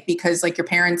anyway, because like your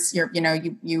parents, your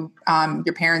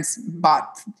parents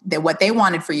bought what they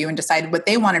wanted for you and decided what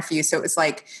they wanted for you. So it was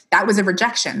like, that was a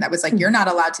rejection. That was like, you're not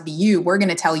allowed to be you. We're going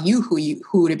to tell you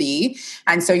who to be.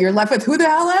 And so you're left with, who the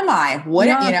hell am I? What,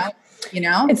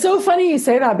 It's so funny you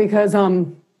say that because,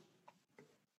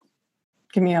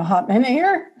 give me a hot minute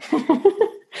here.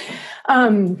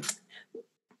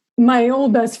 My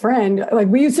old best friend, like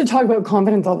we used to talk about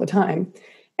confidence all the time.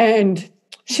 And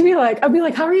I'd be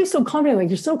like, how are you so confident? Like,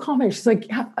 you're so confident. She's like,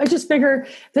 I just figure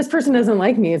this person doesn't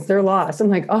like me. It's their loss. I'm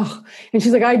like, oh, and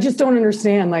she's like, I just don't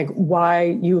understand like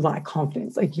why you lack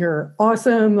confidence. Like you're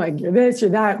awesome. Like you're this,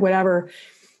 you're that, whatever.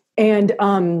 And,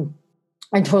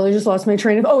 I totally just lost my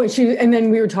train of, and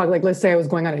then we were talking, like, let's say I was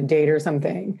going on a date or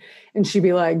something. And she'd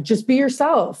be like, just be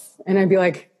yourself. And I'd be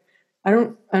like, I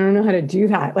don't know how to do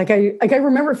that. I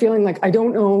remember feeling like, I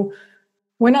don't know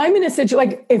when I'm in a situation,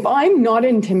 like if I'm not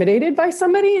intimidated by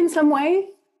somebody in some way,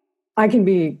 I can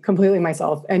be completely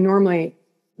myself. And normally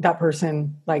that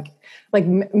person, like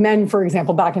men, for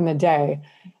example, back in the day,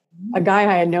 a guy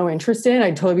I had no interest in,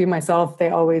 I'd totally be myself. They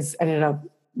always ended up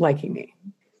liking me.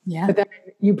 Yeah. But then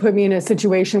you put me in a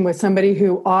situation with somebody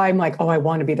who I'm like, I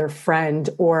want to be their friend,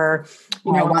 or,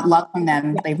 I want love from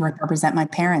them. They represent my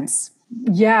parents.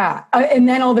 Yeah. And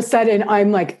then all of a sudden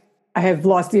I'm like, I have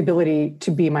lost the ability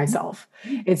to be myself.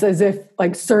 It's as if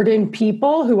like certain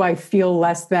people who I feel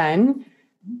less than,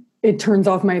 it turns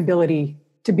off my ability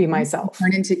to be myself.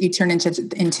 You turn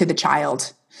into the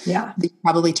child. Yeah. You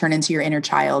probably turn into your inner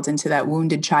child, into that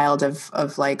wounded child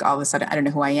of like, all of a sudden, I don't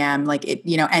know who I am. Like it,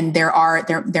 and there are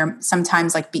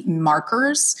sometimes like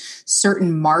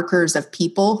certain markers of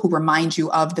people who remind you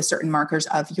of the certain markers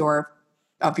of your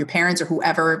parents or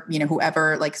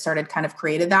whoever like started kind of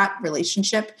created that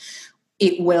relationship.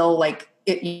 It will like,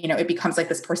 it becomes like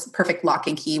this perfect lock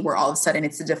and key where all of a sudden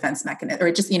it's a defense mechanism, or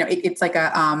it just, it's like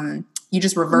a, you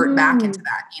just revert back into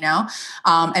that,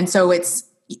 and so it's,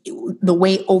 the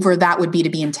way over that would be to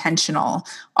be intentional.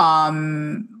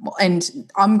 And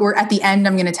we're at the end,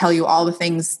 I'm going to tell you all the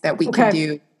things that we can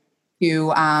do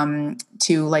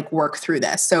to like work through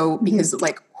this. So because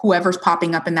like whoever's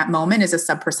popping up in that moment is a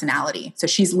subpersonality. So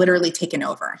she's literally taken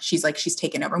over. She's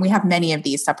taken over. And we have many of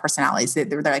these subpersonalities.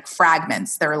 They're like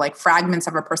fragments. They're like fragments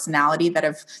of a personality that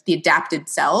have the adapted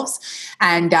selves.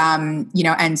 And,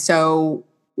 and so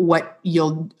what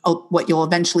you'll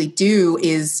eventually do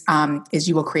is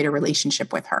you will create a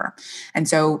relationship with her. And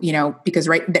so, because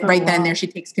right then and there, she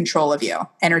takes control of you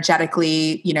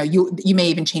energetically. You may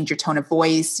even change your tone of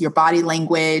voice, your body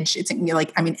language. It's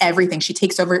like, everything.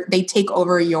 They take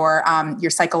over your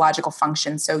psychological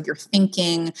function. So your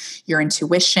thinking, your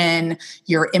intuition,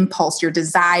 your impulse, your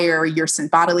desire, your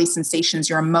bodily sensations,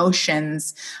 your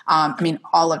emotions,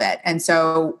 all of it. And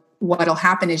so what'll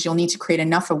happen is you'll need to create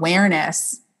enough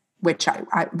awareness, which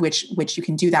you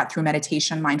can do that through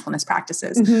meditation, mindfulness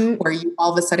practices, where you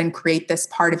all of a sudden create this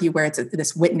part of you where it's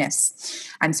this witness.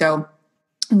 And so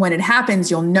when it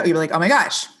happens, you'll know, you're like, oh my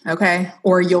gosh, okay.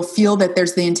 Or you'll feel that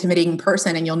there's the intimidating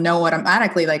person and you'll know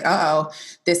automatically like,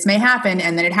 this may happen.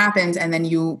 And then it happens. And then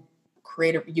you'll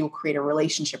create a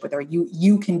relationship with her.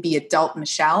 You can be adult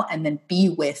Michelle and then be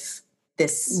with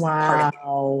this part of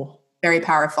you. Very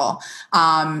powerful.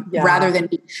 Rather than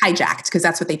being hijacked, because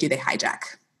that's what they do. They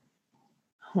hijack.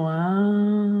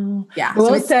 Wow. Yeah. I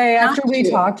will say after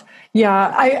we talked, you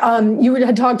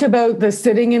had talked about the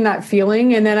sitting in that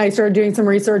feeling. And then I started doing some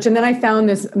research and then I found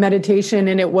this meditation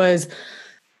and it was,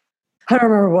 I don't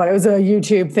remember what, it was a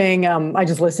YouTube thing. I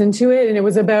just listened to it and it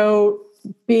was about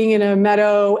being in a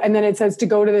meadow. And then it says to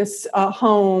go to this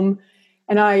home.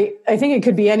 And I think it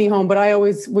could be any home, but I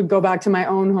always would go back to my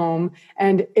own home.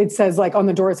 And it says like on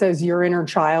the door, it says your inner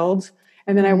child.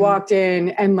 And then I walked in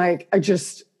and like, I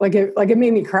just, it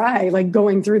made me cry, like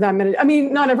going through that minute.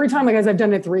 Not every time, like as I've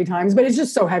done it 3 times, but it's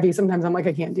just so heavy. Sometimes I'm like,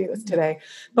 I can't do this today.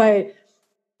 But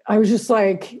I was just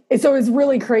like, so it's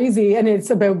really crazy. And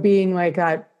it's about being like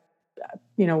that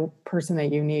person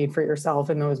that you need for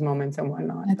yourself in those moments and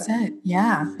whatnot. That's it.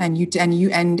 Yeah.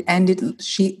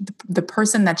 The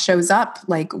person that shows up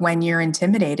like when you're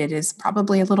intimidated is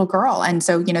probably a little girl. And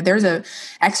so, there's a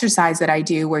exercise that I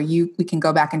do where we can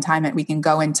go back in time and we can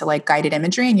go into like guided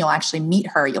imagery and you'll actually meet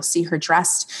her. You'll see her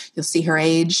dressed, you'll see her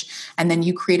age, and then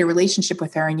you create a relationship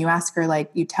with her and you ask her,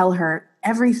 like, you tell her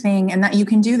everything and that you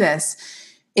can do this.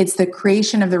 It's the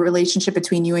creation of the relationship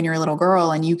between you and your little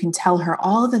girl. And you can tell her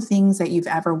all of the things that you've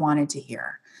ever wanted to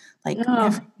hear. Like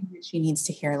everything that she needs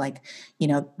to hear, like,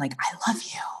 like, I love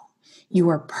you. You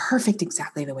are perfect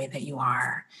exactly the way that you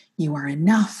are. You are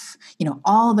enough,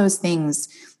 all those things,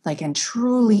 like, and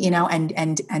truly,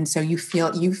 and so you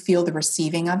feel the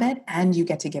receiving of it and you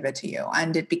get to give it to you.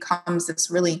 And it becomes this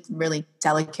really, really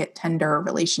delicate, tender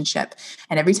relationship.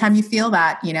 And every time you feel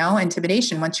that,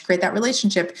 intimidation, once you create that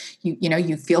relationship,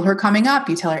 you feel her coming up,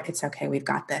 you tell her, it's okay. We've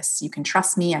got this. You can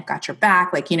trust me. I've got your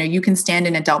back. Like, you can stand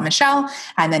in adult Michelle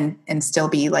and still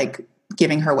be like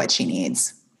giving her what she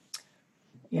needs.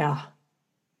 Yeah.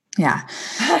 Yeah.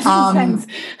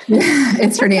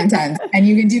 It's pretty intense. And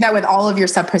you can do that with all of your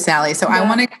sub-personalities. So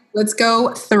yeah. Let's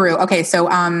go through. Okay. So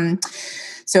some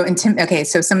of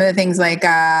the things like,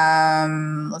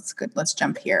 let's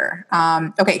jump here.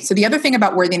 Okay. So the other thing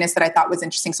about worthiness that I thought was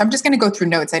interesting. So I'm just going to go through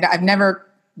notes. I've never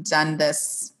done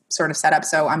this sort of setup.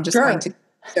 So I'm just going to.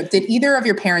 So did either of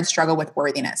your parents struggle with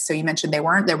worthiness? So you mentioned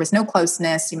there was no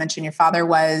closeness. You mentioned your father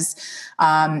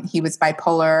he was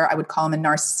bipolar. I would call him a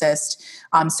narcissist.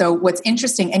 So what's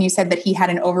interesting, and you said that he had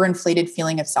an overinflated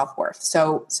feeling of self-worth.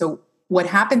 So what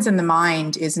happens in the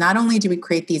mind is not only do we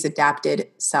create these adapted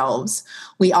selves,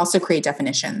 we also create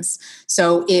definitions.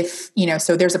 So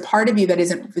so there's a part of you that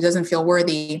doesn't feel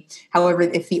worthy. However,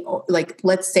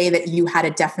 let's say that you had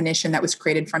a definition that was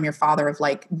created from your father of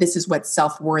like, this is what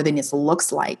self-worthiness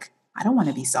looks like. I don't want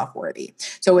to be self-worthy.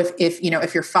 So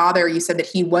if your father, you said that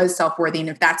he was self-worthy, and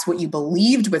if that's what you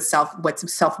believed was what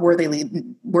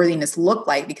self-worthiness looked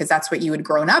like, because that's what you had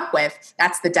grown up with,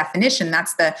 that's the definition,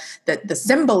 that's the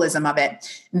symbolism of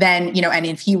it. Then, and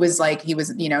if he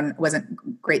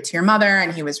wasn't great to your mother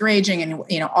and he was raging and,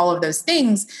 all of those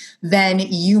things, then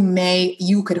you might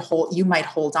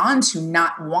hold on to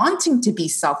not wanting to be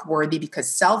self-worthy because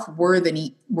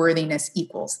self-worthiness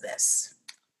equals this.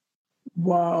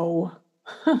 Whoa.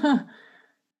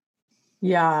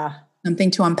 Yeah. Something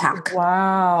to unpack.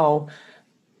 Wow.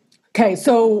 Okay.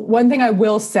 So one thing I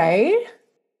will say,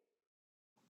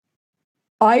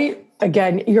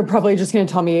 you're probably just going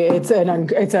to tell me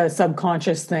it's a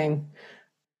subconscious thing,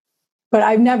 but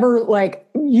I've never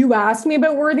you asked me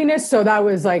about worthiness. So that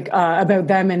was about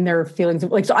them and their feelings.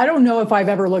 So I don't know if I've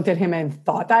ever looked at him and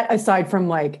thought that, aside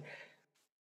from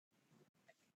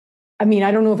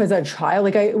I don't know if as a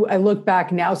child, I look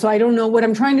back now, so I don't know what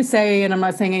I'm trying to say. And I'm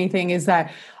not saying anything, is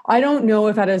that I don't know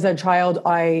if as a child,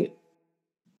 I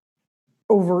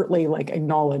overtly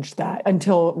acknowledged that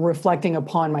until reflecting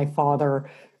upon my father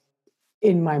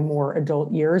in my more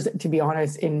adult years, to be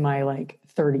honest, in my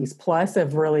 30s plus,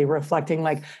 of really reflecting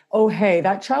oh, hey,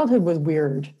 that childhood was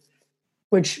weird,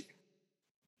 which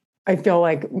I feel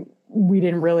like we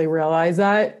didn't really realize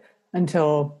that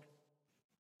until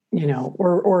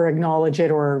or acknowledge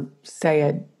it or say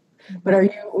it.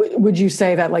 But would you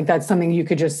say that that's something you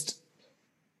could just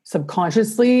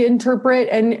subconsciously interpret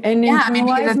and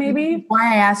internalize, maybe?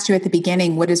 Why I asked you at the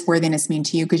beginning, what does worthiness mean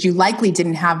to you? Because you likely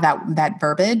didn't have that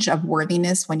verbiage of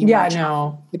worthiness when you were a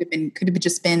child. Could have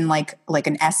just been like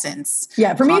an essence.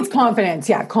 Yeah, for me it's confidence.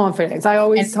 Yeah, confidence. I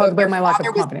always talk about my lack of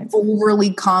confidence.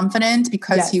 Overly confident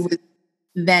because he was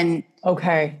then.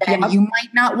 Okay. Then you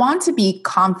might not want to be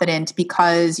confident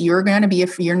because you're not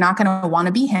going to want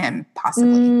to be him,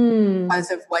 possibly because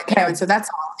of what, and so that's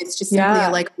all. It's just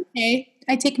simply okay,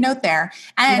 I take note there.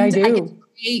 And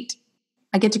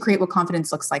I get to create what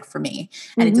confidence looks like for me.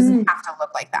 And it doesn't have to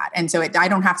look like that. And so I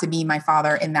don't have to be my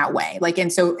father in that way.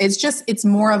 And so it's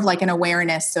more of an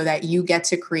awareness so that you get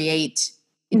to create.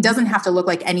 It doesn't have to look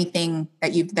like anything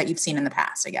that you've seen in the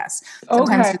past, I guess.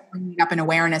 Sometimes just bringing up an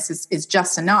awareness is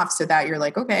just enough so that you're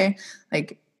okay,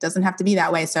 doesn't have to be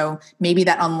that way. So maybe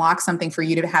that unlocks something for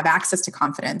you to have access to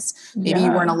confidence. Maybe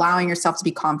you weren't allowing yourself to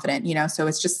be confident, so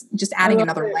it's just adding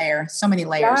another layer, so many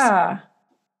layers. Yeah.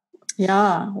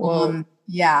 Yeah. Well,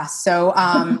 yeah. So,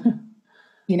 so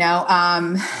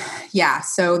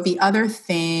the other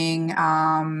thing,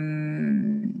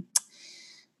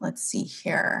 let's see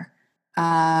here.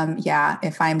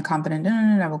 If I'm confident,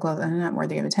 I will go, I'm not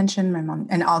worthy of attention. My mom,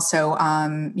 and also,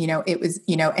 it was,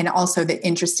 and also the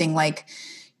interesting, what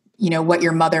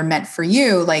your mother meant for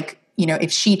you,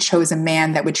 if she chose a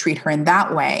man that would treat her in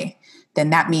that way, then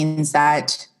that means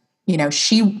that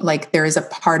she like, there is a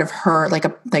part of her, like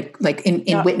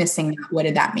in witnessing that, what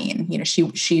did that mean?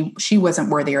 She wasn't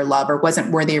worthy of love, or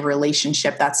wasn't worthy of a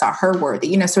relationship that saw her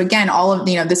worthy, so again, all of,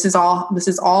 this is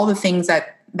all the things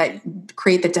that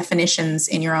create the definitions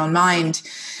in your own mind.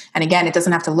 And again, it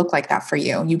doesn't have to look like that for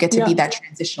you. You get to be that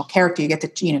transitional character. You get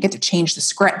to, get to change the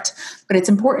script, but it's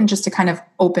important just to kind of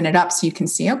open it up so you can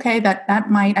see, okay,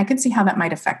 I can see how that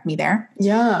might affect me there.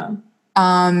 Yeah.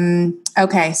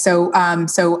 Okay. So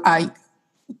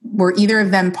were either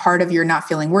of them part of your not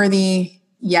feeling worthy?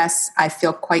 Yes, I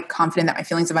feel quite confident that my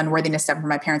feelings of unworthiness stem from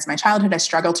my parents in my childhood. I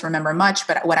struggle to remember much,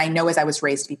 but what I know is I was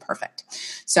raised to be perfect.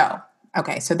 So,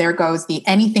 okay. So there goes the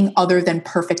anything other than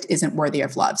perfect isn't worthy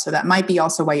of love. So that might be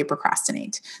also why you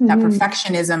procrastinate. Mm-hmm. That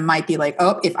perfectionism might be like,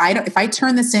 oh, if I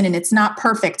turn this in and it's not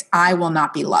perfect, I will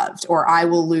not be loved, or I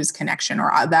will lose connection, or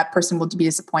that person will be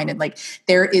disappointed. Like,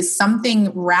 there is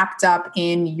something wrapped up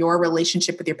in your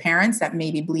relationship with your parents that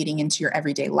may be bleeding into your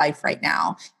everyday life right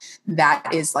now.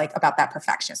 That is like about that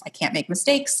perfectionism. I can't make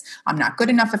mistakes. I'm not good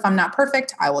enough. If I'm not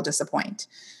perfect, I will disappoint.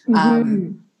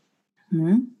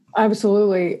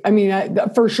 Absolutely. I mean,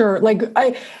 for sure. Like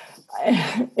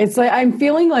it's like, I'm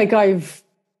feeling like I've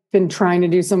been trying to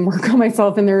do some work on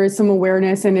myself, and there is some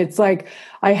awareness, and it's like,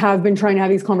 I have been trying to have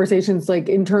these conversations like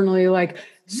internally, like,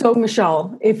 so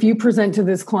Michelle, if you present to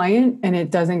this client and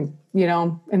it doesn't,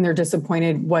 and they're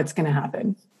disappointed, what's going to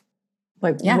happen?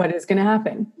 Like, what is going to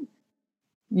happen?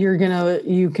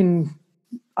 You can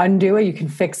undo it. You can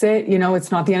fix it.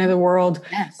 It's not the end of the world.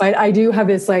 Yes. But I do have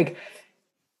this like,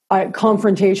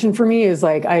 confrontation for me is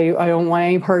like, I don't want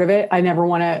any part of it. I never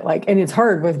want to and it's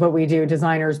hard with what we do,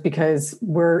 designers, because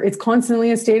it's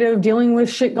constantly a state of dealing with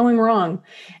shit going wrong.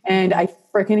 And I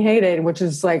freaking hate it, which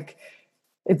is like,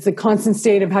 it's a constant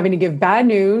state of having to give bad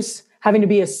news, having to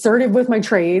be assertive with my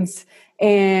trades,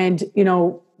 and,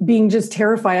 being just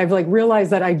terrified. I've like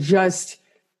realized that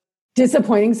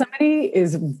disappointing somebody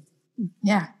is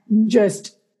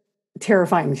just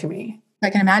terrifying to me. I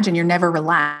can imagine you're never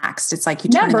relaxed. It's like you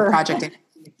turn in the project and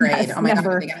you're afraid. Yes, oh my God,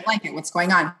 are they going to like it? What's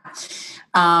going on?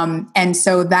 And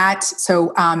so there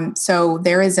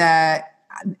is the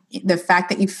fact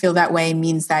that you feel that way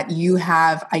means that you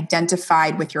have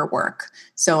identified with your work.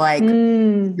 So like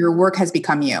your work has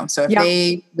become you. So if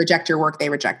they reject your work, they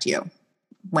reject you.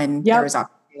 When there is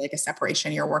like a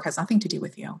separation, your work has nothing to do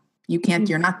with you. You can't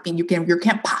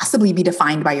possibly be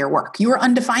defined by your work. You are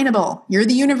undefinable. You're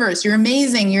the universe. You're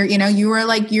amazing.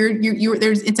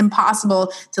 It's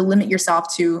impossible to limit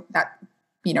yourself to that,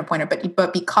 point of,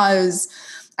 but because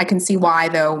I can see why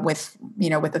though, with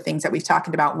the things that we've talked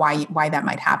about, why that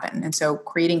might happen. And so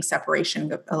creating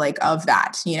separation of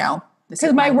that,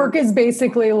 because my work is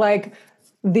basically like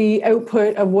the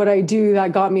output of what I do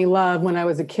that got me love when I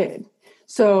was a kid.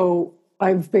 So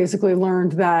I've basically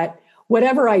learned that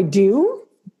whatever I do,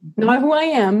 not who I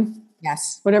am.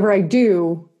 Yes. Whatever I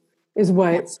do is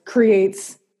what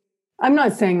creates. I'm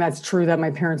not saying that's true that my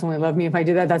parents only love me if I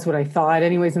did that. That's what I thought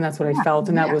anyways. And that's what I felt.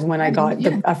 And that was when I got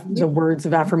the words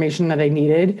of affirmation that I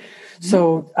needed. Mm-hmm.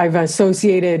 So I've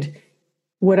associated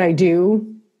what I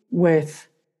do with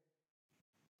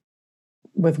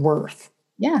worth.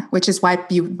 Yeah. Which is why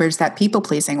there's that people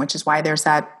pleasing, which is why there's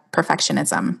that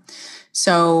perfectionism.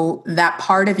 So that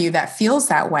part of you that feels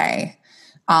that way,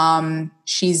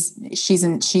 she's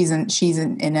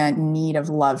in a need of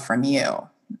love from you.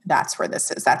 That's where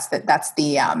this is. That's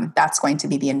going to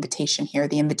be the invitation here.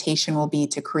 The invitation will be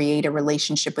to create a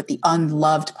relationship with the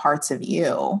unloved parts of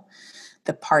you,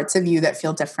 the parts of you that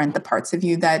feel different, the parts of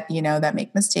you that, that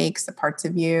make mistakes, the parts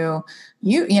of you,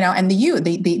 and the you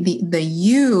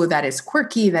that is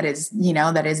quirky, that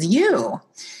is you.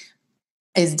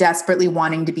 Is desperately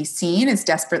wanting to be seen, is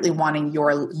desperately wanting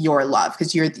your love,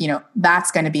 because that's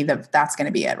going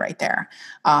to be it right there.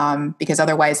 Because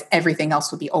otherwise everything else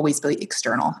will always be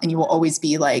external, and you will always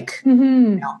be like,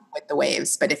 with the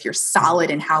waves. But if you're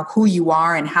solid in who you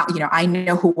are and how, I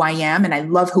know who I am and I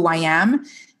love who I am,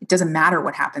 it doesn't matter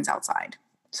what happens outside.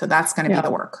 So that's going to be the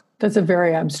work. That's a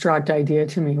very abstract idea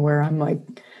to me, where I'm like,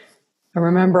 I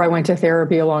remember I went to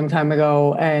therapy a long time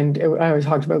ago, and I was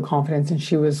talked about confidence, and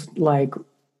she was like,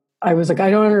 I was like, I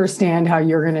don't understand how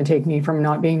you're going to take me from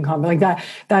not being confident. Like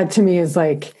that to me is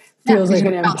like, feels like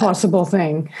an impossible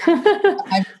thing.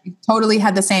 I've totally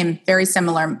had the same, very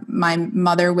similar. My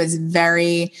mother was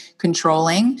very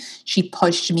controlling. She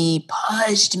pushed me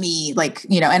like,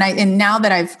 and now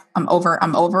that I'm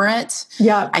over it.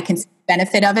 Yeah. I can see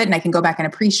benefit of it, and I can go back and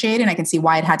appreciate it, and I can see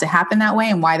why it had to happen that way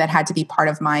and why that had to be part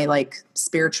of my like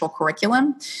spiritual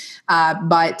curriculum.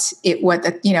 But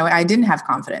I didn't have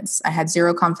confidence. I had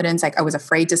zero confidence. I was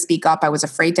afraid to speak up. I was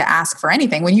afraid to ask for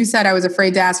anything. When you said I was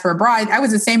afraid to ask for a bra, I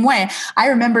was the same way. I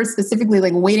remember specifically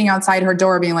like waiting outside her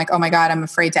door being like, oh my God, I'm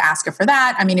afraid to ask her for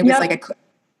that. I mean, it was like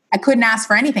I couldn't ask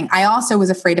for anything. I also was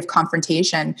afraid of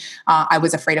confrontation. I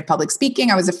was afraid of public speaking.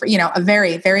 I was afraid, a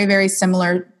very, very, very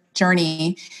similar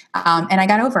journey. And I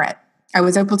got over it. I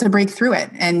was able to break through it.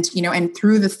 And, and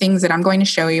through the things that I'm going to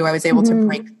show you, I was able to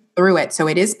break through it. So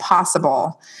it is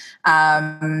possible.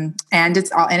 And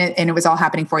it was all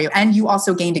happening for you. And you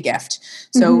also gained a gift.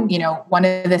 So, one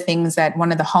of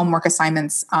the homework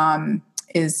assignments,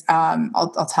 is,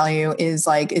 I'll tell you, is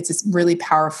like, it's this really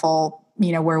powerful,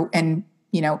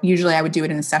 usually I would do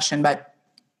it in a session, but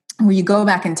where you go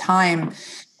back in time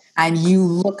and you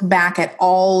look back at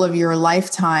all of your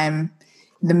lifetime,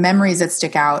 the memories that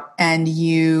stick out, and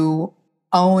you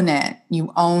own it.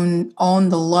 You own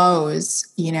the lows,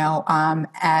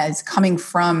 as coming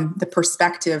from the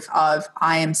perspective of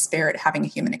I am spirit having a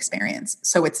human experience.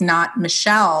 So it's not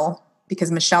Michelle,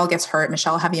 because Michelle gets hurt.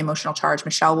 Michelle will have the emotional charge.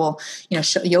 Michelle will,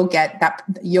 you'll get that,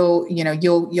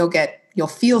 you'll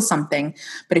feel something.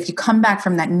 But if you come back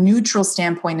from that neutral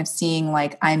standpoint of seeing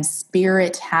like I'm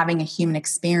spirit having a human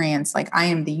experience, like I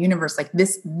am the universe, like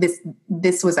this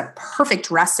was a perfect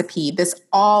recipe. This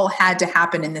all had to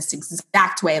happen in this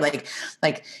exact way.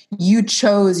 Like you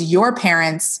chose your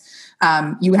parents.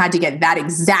 You had to get that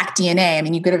exact DNA. I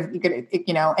mean, you could have,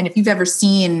 and if you've ever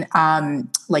seen,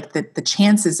 like the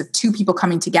chances of two people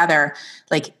coming together,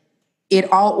 like it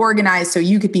all organized so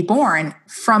you could be born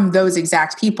from those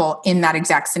exact people in that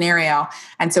exact scenario.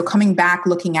 And so coming back,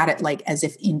 looking at it like as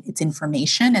if it's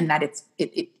information and that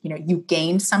you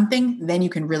gained something, then you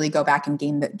can really go back and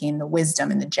gain the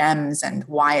wisdom and the gems and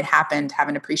why it happened, have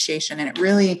an appreciation. And it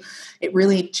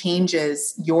really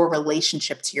changes your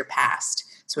relationship to your past.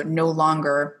 So it no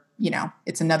longer,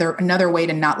 it's another way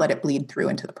to not let it bleed through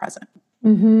into the present.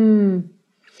 Mm-hmm.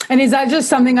 And is that just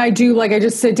something I do? Like I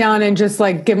just sit down and just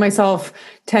like give myself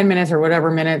 10 minutes or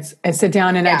whatever minutes. I sit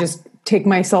down and I just take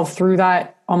myself through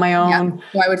that on my own. Yeah.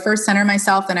 So I would first center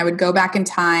myself, then I would go back in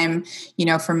time,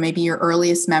 from maybe your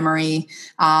earliest memory,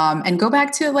 and go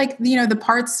back to like, the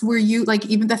parts where you like,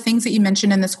 even the things that you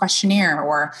mentioned in this questionnaire,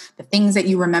 or the things that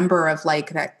you remember of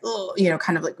like that,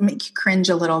 kind of like make you cringe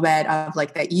a little bit of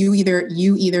like that you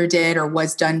either did or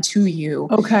was done to you.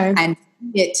 Okay. And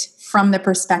it from the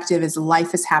perspective is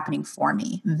life is happening for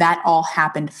me. That all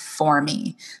happened for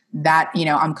me. That,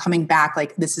 I'm coming back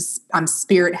like I'm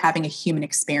spirit having a human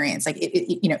experience. Like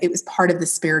it was part of the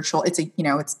spiritual,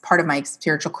 it's part of my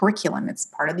spiritual curriculum. It's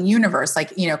part of the universe.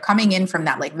 Like, coming in from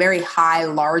that like very high,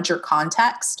 larger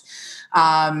context,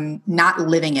 not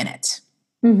living in it.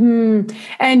 Mm-hmm.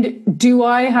 And do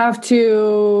I have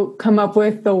to come up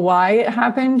with the why it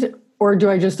happened? Or do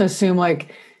I just assume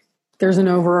like, there's an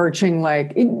overarching,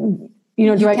 like, do I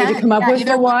need to come up with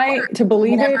the why to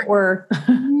believe it, or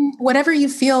whatever you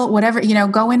feel,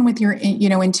 go in with your,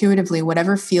 intuitively,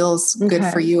 whatever feels good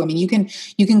for you. I mean, you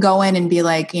can go in and be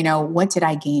like, what did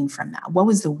I gain from that? What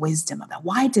was the wisdom of that?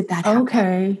 Why did that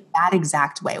happen that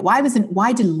exact way? Why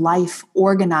did life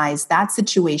organize that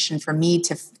situation for me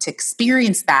to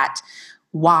experience that?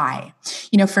 Why?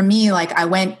 For me, like I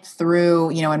went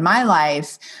through, in my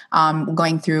life, I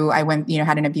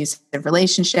had an abusive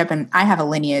relationship, and I have a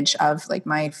lineage of like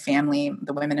my family,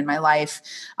 the women in my life,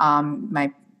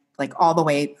 my like all the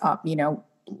way up,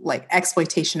 like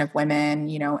exploitation of women,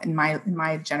 in my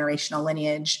generational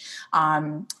lineage,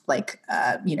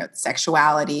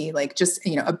 sexuality, like just,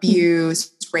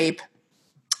 abuse, rape.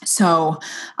 So,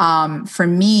 for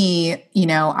me,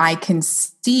 I can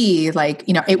see like,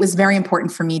 it was very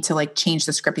important for me to like change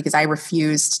the script because I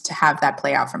refused to have that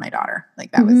play out for my daughter.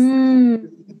 Like that was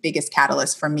the biggest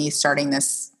catalyst for me starting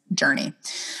this journey.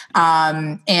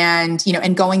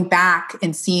 And going back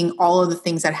and seeing all of the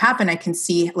things that happen, I can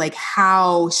see like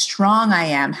how strong I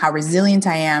am, how resilient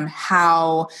I am,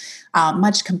 how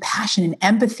much compassion and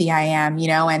empathy I am,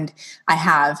 and I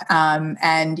have,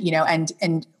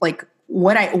 and like,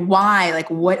 why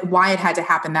it had to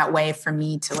happen that way for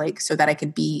me to like, so that I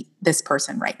could be this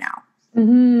person right now.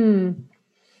 Mm-hmm.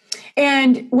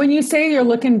 And when you say you're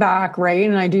looking back, right?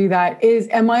 And I do that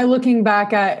am I looking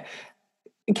back at,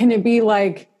 can it be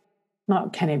like,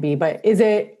 not can it be, but is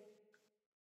it,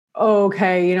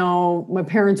 okay, my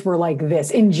parents were like this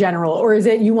in general, or is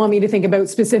it, you want me to think about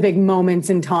specific moments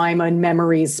in time and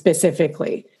memories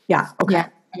specifically? Yeah. Okay. Yeah.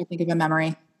 I think of a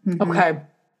memory. Mm-hmm. Okay.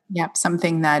 Yep.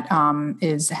 Something that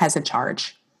has a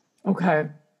charge. Okay.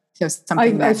 So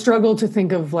something I struggle to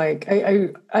think of like, I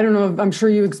don't know, I'm sure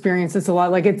you experience this a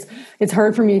lot. Like it's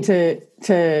hard for me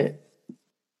to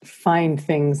find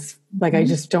things. Like I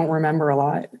just don't remember a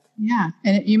lot. Yeah.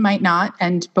 And you might not.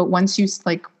 But once you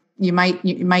like, you might,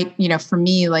 for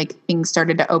me, like things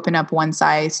started to open up once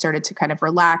I started to kind of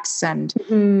relax and,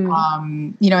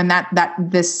 and that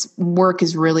this work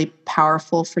is really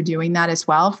powerful for doing that as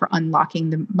well, for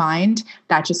unlocking the mind.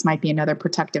 That just might be another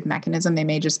protective mechanism. They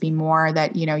may just be more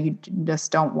that, you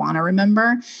just don't want to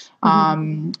remember.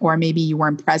 Or maybe you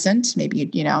weren't present, maybe,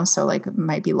 so like it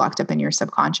might be locked up in your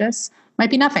subconscious,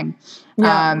 might be nothing.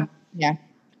 Yeah. Yeah.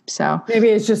 So maybe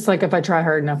it's just like, if I try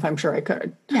hard enough, I'm sure I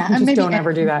could. Yeah. I just don't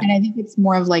ever do that. And I think it's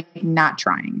more of like not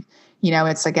trying,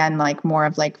 it's again, like more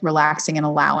of like relaxing and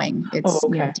allowing. It's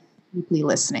deeply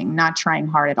listening, not trying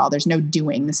hard at all. There's no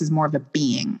doing. This is more of a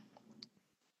being.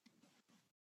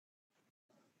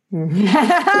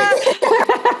 It's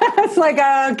like,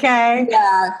 okay.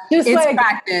 Yeah. Just it's like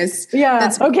practice. Yeah.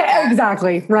 That's, okay. Yeah.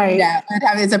 Exactly. Right. Yeah.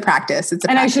 It's a practice.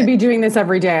 And I should be doing this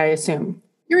every day, I assume.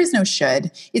 There is no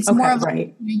should. It's more of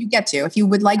like, you get to, if you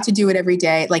would like to do it every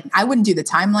day, like I wouldn't do the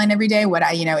timeline every day.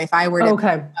 If I were to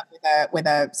come up with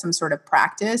some sort of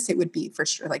practice, it would be for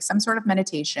sure, like some sort of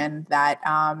meditation that,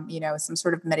 some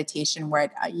sort of meditation where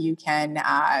you can,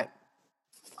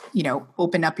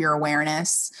 open up your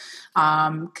awareness,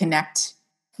 connect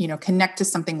to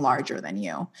something larger than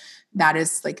you. That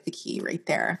is like the key right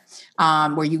there,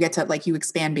 where you get to like, you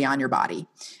expand beyond your body.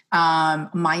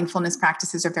 Mindfulness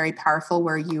practices are very powerful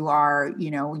where you are,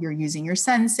 you're using your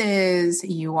senses,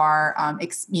 you are,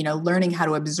 learning how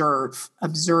to observe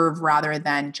rather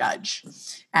than judge.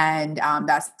 And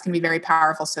that's going to be very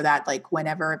powerful so that like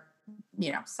whenever,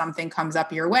 something comes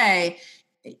up your way,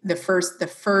 the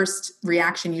first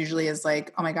reaction usually is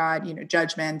like, oh my God,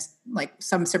 judgment, like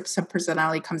some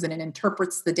personality comes in and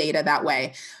interprets the data that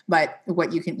way. But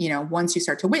what you can, once you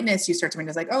start to witness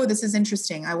like, oh, this is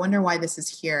interesting. I wonder why this is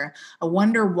here. I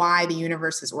wonder why the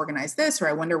universe has organized this, or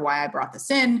I wonder why I brought this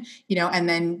in, and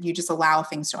then you just allow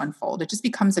things to unfold. It just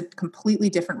becomes a completely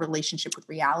different relationship with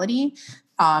reality.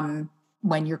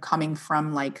 When you're coming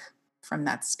from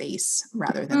that space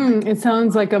rather than it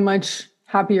sounds like a much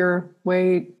happier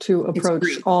way to approach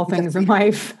all things in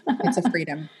life. It's a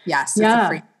freedom. Yes. Yeah. It's a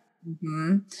freedom.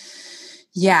 Mm-hmm.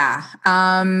 Yeah.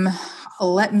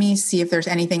 Let me see if there's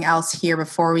anything else here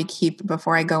before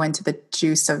I go into the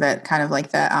juice of it, kind of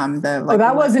like that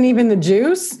wasn't even the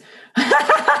juice. I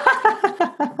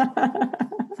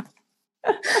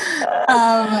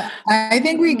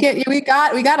think we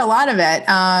got a lot of it.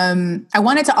 I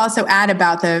wanted to also add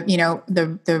about the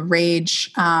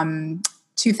rage,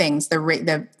 two things,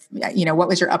 what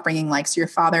was your upbringing like? So your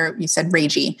father, you said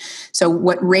ragey. So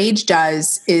what rage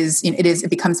does is, it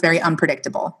becomes very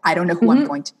unpredictable. I don't know who I'm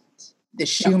going to, the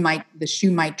shoe might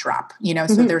drop, so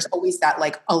there's always that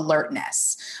like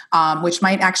alertness, which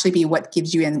might actually be what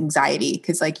gives you anxiety.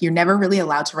 Cause like, you're never really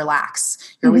allowed to relax.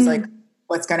 You're always like,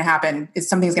 what's going to happen? Is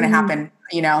something's going to happen,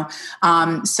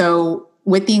 So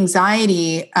with the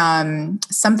anxiety,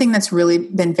 something that's really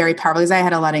been very powerful is I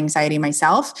had a lot of anxiety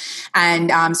myself.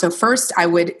 And so first I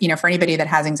would, for anybody that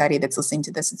has anxiety that's listening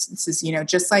to this, this is,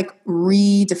 just like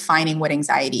redefining what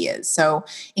anxiety is. So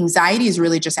anxiety is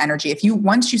really just energy.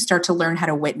 Once you start to learn how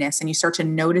to witness and you start to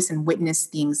notice and witness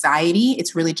the anxiety,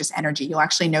 it's really just energy. You'll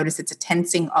actually notice it's a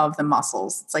tensing of the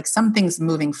muscles. It's like something's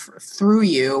moving through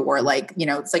you, or like,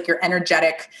 it's like your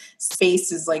energetic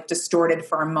space is like distorted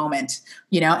for a moment,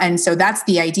 and so that's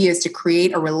the idea, is to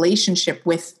create a relationship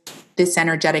with this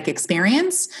energetic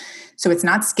experience. So it's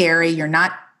not scary. You're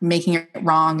not making it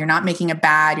wrong. You're not making it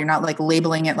bad. You're not like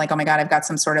labeling it like, oh my God, I've got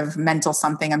some sort of mental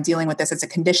something. I'm dealing with this. It's a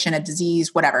condition, a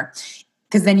disease, whatever.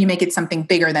 Because then you make it something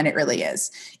bigger than it really is.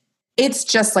 It's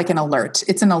just like an alert.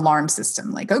 It's an alarm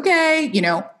system. Like, okay,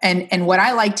 and what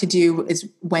I like to do is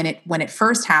when it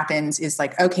first happens is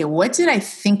like, okay, what did I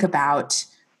think about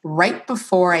right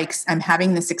before I'm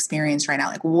having this experience right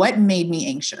now? Like, what made me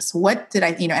anxious? What did I,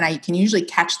 and I can usually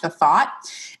catch the thought,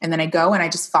 and then I go and I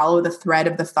just follow the thread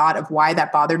of the thought of why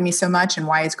that bothered me so much and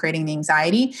why it's creating the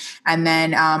anxiety. And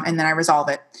then I resolve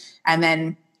it. And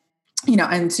then,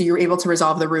 and so you're able to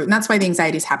resolve the root. And that's why the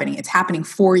anxiety is happening. It's happening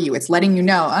for you. It's letting you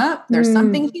know, there's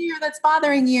something here that's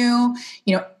bothering you.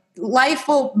 Life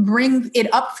will bring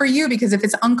it up for you, because if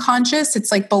it's unconscious,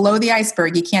 it's like below the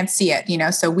iceberg. You can't see it,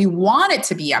 so we want it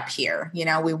to be up here.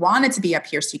 We want it to be up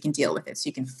here so you can deal with it, so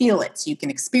you can feel it, so you can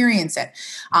experience it.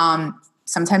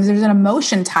 Sometimes there's an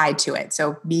emotion tied to it.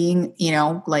 So being,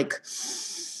 like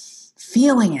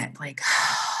feeling it, like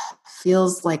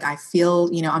feels like I'm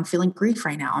feeling grief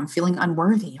right now. I'm feeling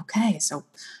unworthy. Okay. So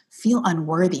feel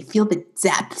unworthy, feel the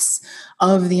depths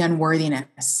of the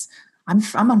unworthiness.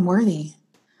 I'm unworthy.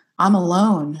 I'm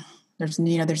alone.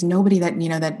 There's nobody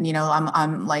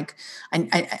I'm like,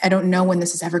 I don't know when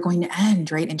this is ever going to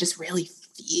end. Right. And just really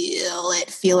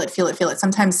feel it.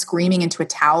 Sometimes screaming into a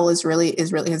towel is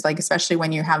like, especially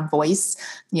when you have voice,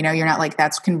 you're not like,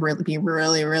 that can really be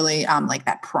really, really, like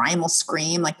that primal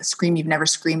scream, like the scream you've never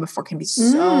screamed before can be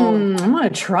so, I'm going to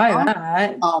try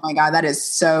that. Oh my God, that is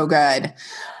so good.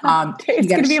 It's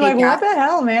going to be like, what the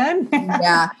hell, man?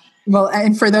 Yeah. Well,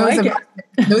 and for those of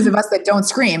us that don't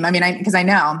scream, I mean, because I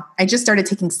know I just started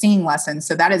taking singing lessons.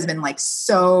 So that has been like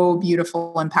so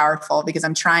beautiful and powerful because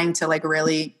I'm trying to like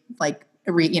really like,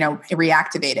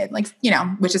 reactivate it, like,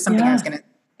 which is something I was going to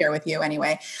share with you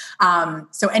anyway.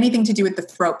 So anything to do with the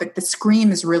throat, but the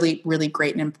scream is really, really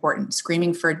great and important.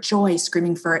 Screaming for joy,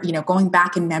 screaming for, going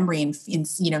back in memory and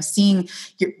seeing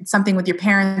something with your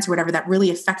parents or whatever that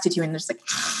really affected you. And just like,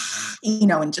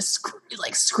 and just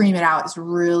like scream it out is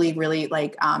really, really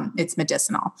like, it's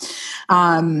medicinal.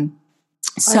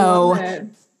 So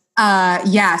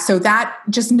that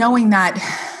just knowing that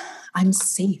I'm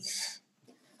safe.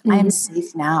 I am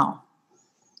safe now.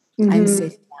 I'm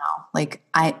safe now. Like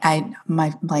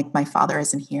my father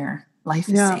isn't here. Life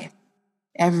is safe.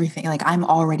 Everything, like I'm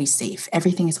already safe.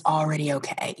 Everything is already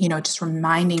okay. Just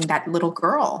reminding that little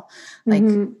girl, like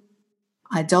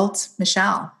adult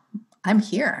Michelle, I'm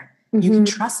here. You can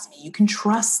trust me. You can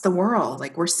trust the world.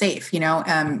 Like we're safe,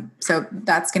 so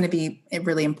that's going to be a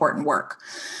really important work.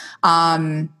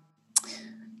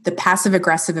 The passive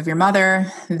aggressive of your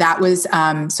mother, that was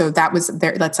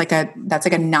there. That's like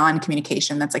a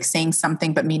non-communication. That's like saying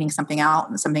something, but meaning something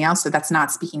else. So that's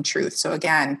not speaking truth. So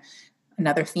again,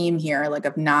 another theme here, like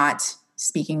of not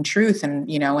speaking truth and,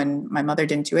 and my mother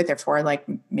didn't do it. Therefore, like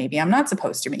maybe I'm not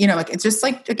supposed to, like, it's just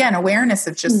like, again, awareness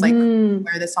of just like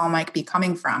where this all might be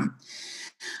coming from.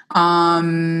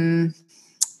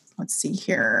 Let's see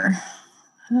here.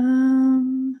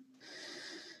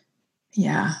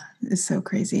 Yeah, it's so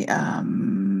crazy.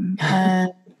 No,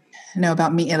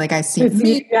 about me, like I see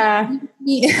me. Yeah.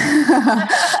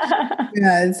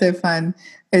 Yeah, it's so fun.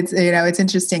 It's, it's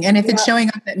interesting. And if it's showing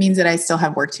up, that means that I still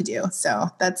have work to do. So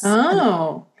that's,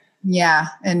 and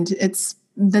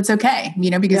that's okay,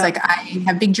 because like I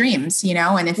have big dreams,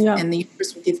 and if, and the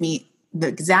universe will give me the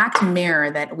exact mirror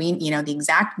that the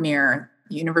exact mirror,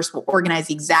 the universe will organize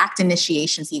the exact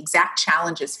initiations, the exact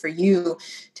challenges for you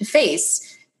to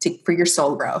face for your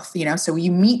soul growth, so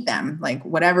you meet them, like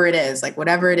whatever it is,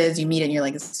 you meet it and you're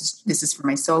like, this is for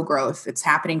my soul growth. It's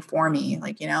happening for me.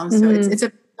 Like, so it's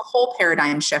a whole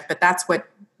paradigm shift, but that's what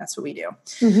we do.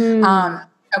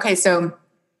 Okay. So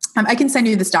I can send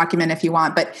you this document if you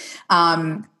want, but,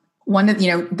 one of,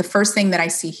 the first thing that I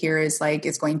see here is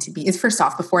first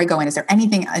off, before I go in, is there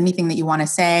anything that you want to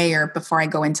say, or before I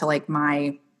go into like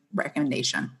my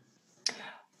recommendation?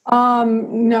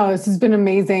 No, this has been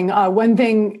amazing. One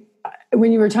thing,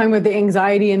 when you were talking about the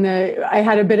anxiety I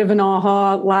had a bit of an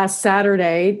aha last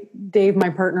Saturday. Dave, my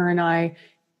partner, and I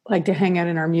like to hang out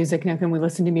in our music nook and we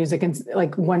listen to music, and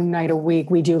like one night a week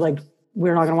we do, like,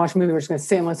 we're not going to watch a movie. We're just going to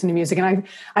sit and listen to music. And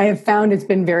I have found it's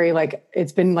been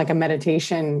like a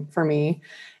meditation for me.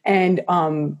 And,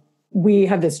 we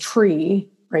have this tree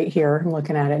right here. I'm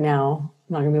looking at it now.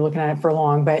 I'm not going to be looking at it for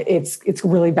long, but it's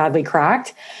really badly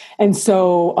cracked. And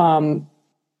so,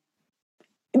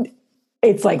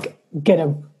 it's like going to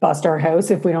bust our house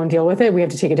if we don't deal with it. We have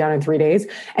to take it down in 3 days.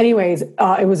 Anyways,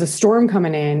 it was a storm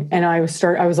coming in, and I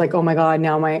was like, oh my God,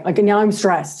 now I'm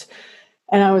stressed.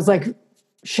 And I was like,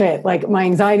 shit, like my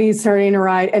anxiety is starting to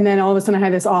ride. And then all of a sudden I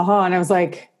had this aha, and I was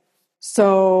like,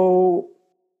 so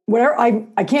whatever,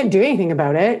 I can't do anything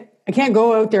about it. I can't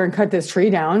go out there and cut this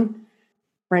tree down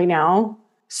right now.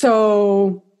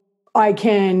 So I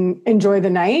can enjoy the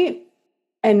night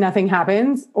and nothing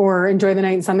happens, or enjoy the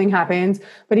night and something happens.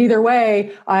 But either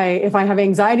way, if I have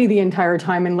anxiety the entire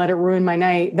time and let it ruin my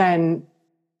night, then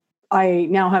I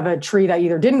now have a tree that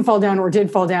either didn't fall down or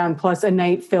did fall down, plus a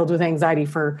night filled with anxiety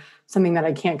for something that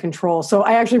I can't control. So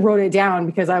I actually wrote it down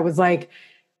because I was like,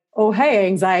 oh, hey,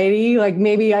 anxiety. Like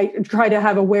maybe I try to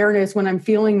have awareness when I'm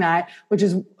feeling that, which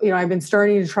is, I've been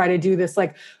starting to try to do this.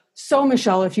 Like, so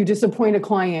Michelle, if you disappoint a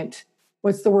client,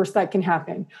 what's the worst that can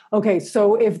happen? Okay,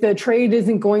 so if the trade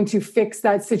isn't going to fix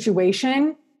that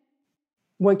situation,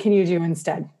 what can you do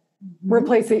instead?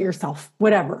 Replace it yourself,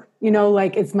 whatever,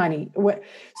 like it's money.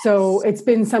 So it's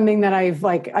been something that I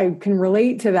can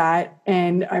relate to that.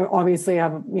 And I obviously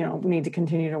have, need to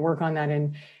continue to work on that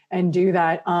and do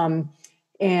that.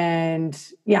 And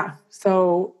yeah,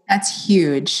 so that's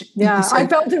huge. Yeah, So, I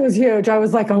felt it was huge. I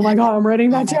was like, oh my God, I'm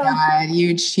writing that down. God,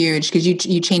 huge, because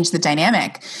you changed the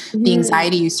dynamic. The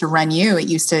anxiety used to run you. It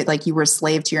used to, like, you were a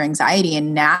slave to your anxiety.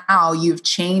 And now you've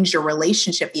changed your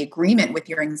relationship, the agreement with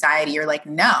your anxiety. You're like,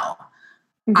 no,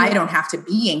 I don't have to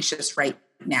be anxious right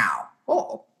now.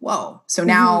 Oh, whoa. So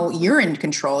now you're in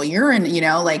control. You're in,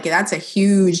 like, that's a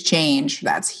huge change.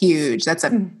 That's huge. That's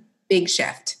a big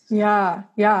shift. Yeah.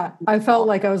 Yeah. I felt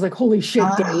like, I was like, holy shit,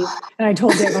 Dave. And I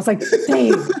told Dave, I was like,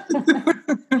 Dave.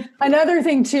 Another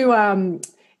thing too,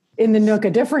 in the Nook, a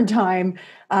different time,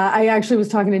 I actually was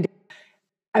talking to Dave.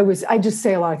 I just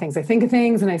say a lot of things. I think of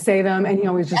things and I say them, and he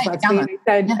always just lets me.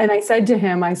 And I said to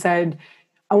him, I said,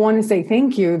 I want to say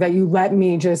thank you that you let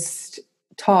me just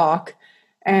talk.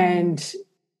 And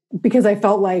because I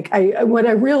felt like what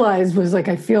I realized was, like,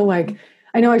 I feel like,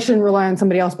 I know I shouldn't rely on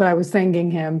somebody else, but I was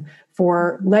thanking him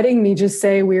for letting me just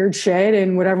say weird shit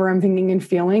and whatever I'm thinking and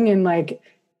feeling, and like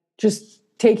just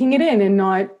taking it in and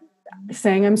not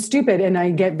saying I'm stupid. And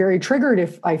I get very triggered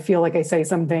if I feel like I say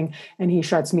something and he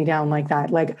shuts me down like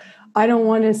that. Like, I don't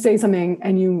want to say something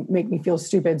and you make me feel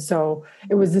stupid. So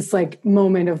it was this like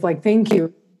moment of like, thank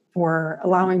you for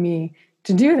allowing me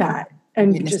to do that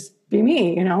and just be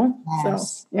me, Yes,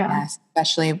 so yeah. Yes.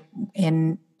 Especially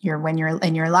when you're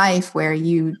in your life where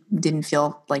you didn't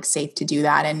feel like safe to do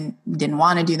that and didn't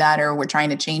want to do that, or were trying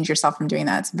to change yourself from doing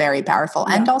that. It's very powerful.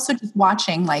 Yeah. And also just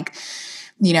watching, like,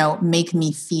 make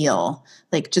me feel,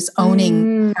 like, just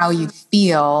owning how you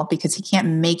feel, because he can't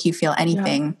make you feel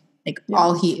anything. Yeah. Like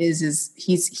all he is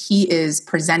he is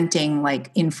presenting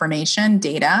like information,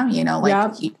 data,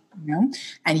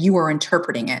 and you are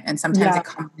interpreting it. And sometimes it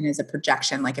comes in as a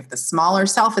projection. Like if the smaller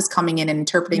self is coming in and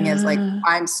interpreting as like,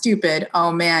 I'm stupid.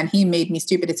 Oh man, he made me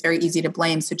stupid. It's very easy to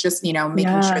blame. So just, making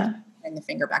sure that you bring the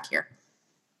finger back here.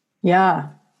 Yeah.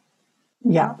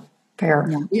 Yeah. Fair.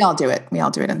 Yeah. We all do it. We all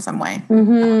do it in some way.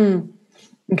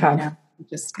 Okay.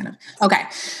 Just kind of, okay.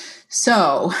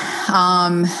 So,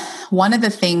 one of the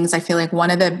things I feel like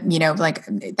like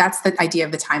that's the idea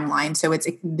of the timeline. So it's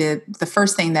the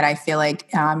first thing that I feel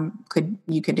like,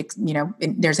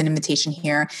 there's an invitation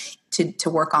here to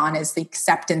work on is the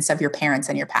acceptance of your parents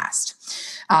and your past.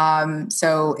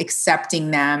 So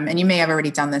accepting them, and you may have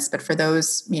already done this, but for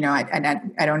those,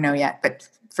 I don't know yet, but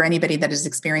for anybody that is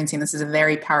experiencing this, is a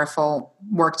very powerful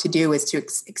work to do, is to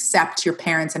accept your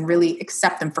parents and really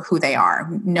accept them for who they are,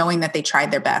 knowing that they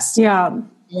tried their best. Yeah.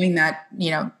 Knowing that,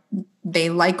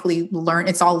 they likely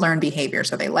it's all learned behavior.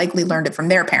 So they likely learned it from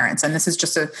their parents. And this is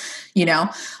just and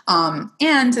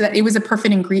that it was a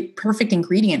perfect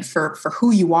ingredient for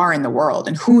who you are in the world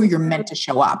and who you're meant to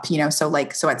show up,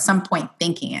 so at some point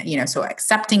thinking it, so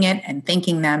accepting it and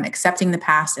thanking them, accepting the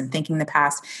past and thinking the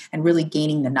past, and really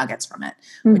gaining the nuggets from it,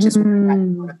 which is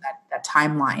where that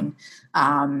timeline,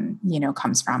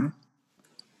 comes from.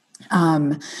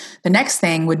 The next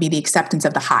thing would be the acceptance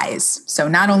of the highs. So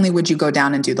not only would you go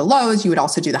down and do the lows, you would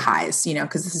also do the highs,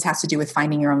 because this has to do with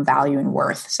finding your own value and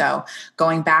worth. So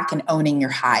going back and owning your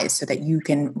highs so that you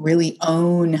can really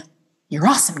own your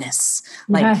awesomeness.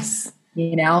 Like, yes.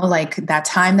 Like that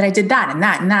time that I did that and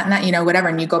that and that and that, whatever.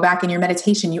 And you go back in your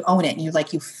meditation, you own it. And you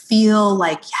feel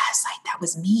like, yes, that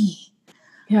was me.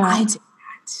 Yeah. I did.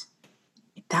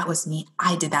 That was me.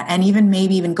 I did that. And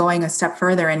maybe even going a step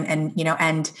further and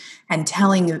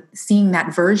seeing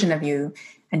that version of you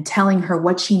and telling her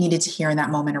what she needed to hear in that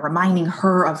moment, or reminding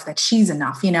her of that she's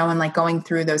enough, and like going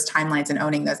through those timelines and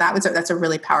owning those. That's a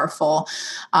really powerful,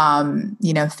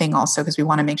 thing also, because we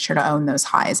want to make sure to own those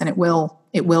highs, and it will,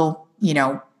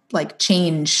 like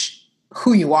change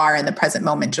who you are in the present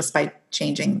moment just by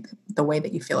changing the way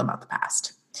that you feel about the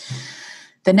past.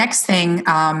 The next thing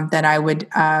that I would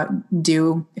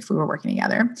do if we were working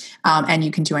together, and you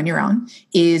can do on your own,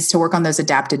 is to work on those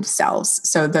adapted selves.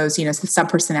 So those, the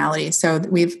subpersonalities. So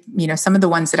we've, some of the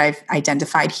ones that I've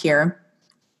identified here,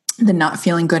 the not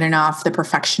feeling good enough, the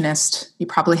perfectionist, you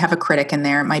probably have a critic in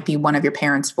there. It might be one of your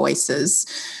parents' voices,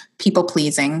 people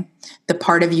pleasing, the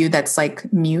part of you that's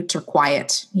like mute or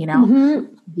quiet,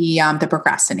 the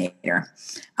procrastinator.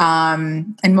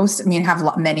 And most,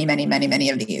 have many, many, many, many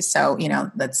of these. So,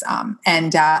 that's,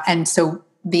 and so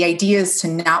the idea is to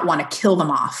not want to kill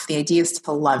them off. The idea is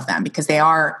to love them because they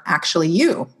are actually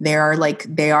you. They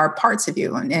are parts of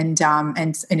you. And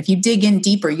if you dig in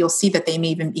deeper, you'll see that they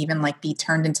may even like be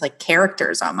turned into like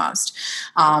characters almost.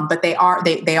 But they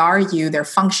are you. They're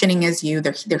functioning as you.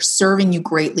 They're serving you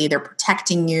greatly. They're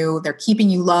protecting you. They're keeping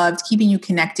you loved, keeping you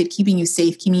connected, keeping you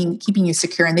safe, keeping you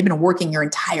secure. And they've been working your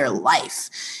entire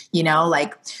life,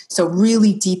 so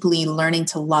really deeply learning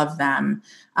to love them.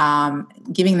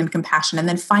 giving them compassion, and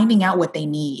then finding out what they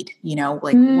need,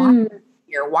 like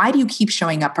why do you keep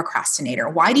showing up procrastinator?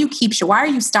 Why are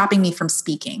you stopping me from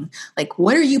speaking? Like,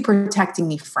 what are you protecting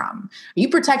me from? Are you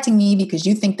protecting me because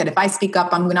you think that if I speak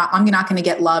up, I'm not going to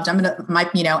get loved.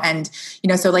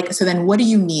 So then what do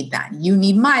you need then? You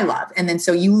need my love. And then,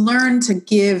 so you learn to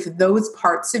give those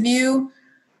parts of you,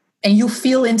 and you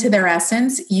feel into their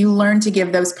essence. You learn to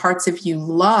give those parts of you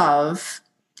love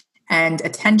and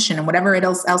attention and whatever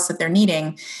else that they're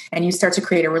needing. And you start to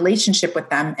create a relationship with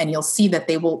them, and you'll see that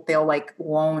they'll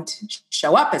won't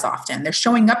show up as often. They're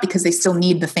showing up because they still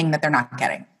need the thing that they're not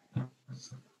getting.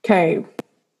 Okay.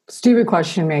 Stupid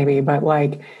question maybe, but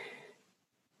like,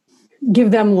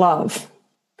 give them love.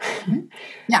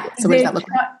 Yeah. So what does that look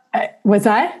like? What's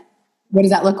that? What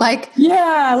does that look like?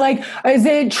 Yeah. Like, is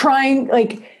it trying,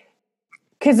 like,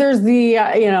 because there's the,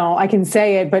 I can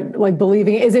say it, but like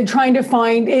believing, is it trying to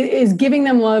find, is giving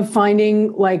them love,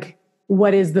 finding like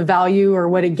what is the value or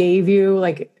what it gave you?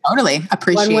 Like, totally.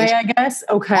 Appreciation. One way, I guess.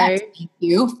 Okay. Yes, thank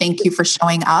you. Thank you for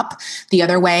showing up. The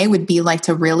other way would be like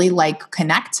to really like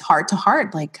connect heart to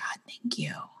heart. Like, God, thank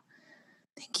you.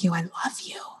 Thank you. I love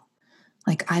you.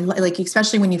 Like,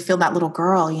 especially when you feel that little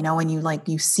girl, when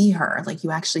you see her, like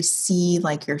you actually see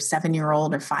like your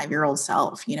 7-year-old or 5-year-old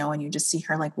self, and you just see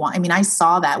her like, I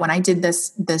saw that when I did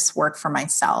this work for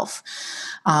myself.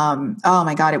 Oh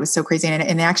my God, it was so crazy.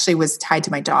 And it actually was tied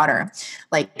to my daughter.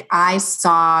 Like I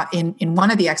saw in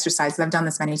one of the exercises, I've done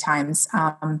this many times.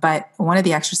 But one of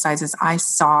the exercises I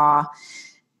saw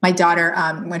my daughter,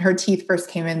 when her teeth first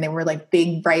came in, they were like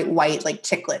big, bright white, like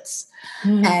chiclets.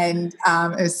 Mm-hmm. And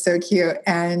it was so cute.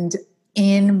 And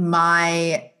in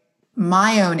my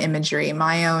own imagery,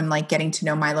 my own like getting to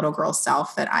know my little girl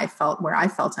self that I felt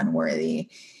unworthy,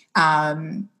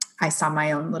 I saw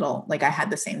my own little, like I had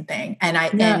the same thing. And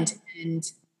and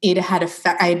it had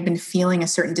I had been feeling a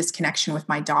certain disconnection with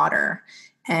my daughter.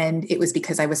 And it was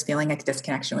because I was feeling a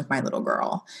disconnection with my little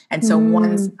girl. And so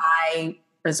once I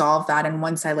resolve that. And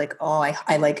once I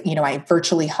I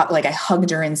virtually I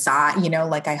hugged her inside,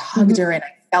 I hugged her and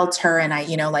I felt her and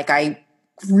I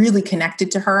really connected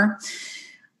to her.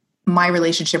 My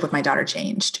relationship with my daughter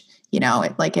changed,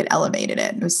 it elevated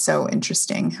it. It was so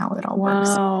interesting how it all works.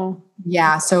 Wow.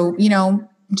 Yeah. So,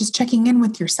 just checking in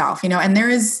with yourself, and there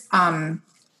is, inner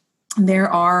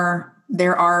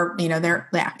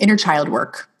child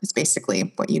work is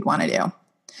basically what you'd want to do.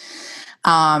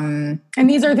 And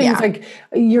these are things like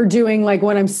you're doing, like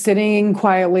when I'm sitting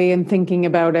quietly and thinking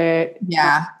about it.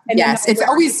 Yeah. And yes. It's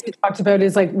always talked about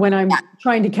is like when I'm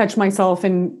trying to catch myself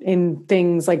in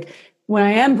things, like when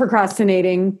I am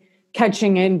procrastinating,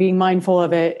 catching it and being mindful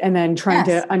of it, and then trying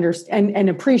to understand and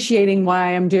appreciating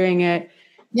why I'm doing it.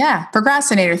 Yeah.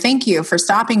 Procrastinator. Thank you for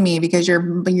stopping me, because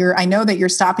I know that you're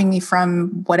stopping me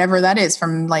from whatever that is,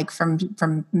 from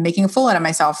making a fool out of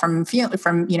myself, from failing,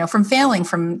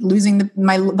 from losing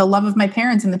the love of my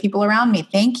parents and the people around me.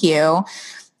 Thank you.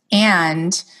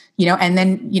 And, and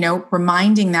then,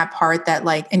 reminding that part that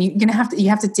and you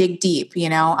have to dig deep,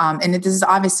 and this is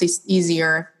obviously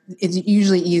easier. It's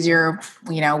usually easier,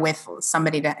 with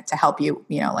somebody to help you,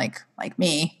 like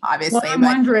me, obviously. Well, I'm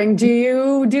wondering, do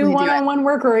you do one-on-one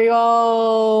work, or are you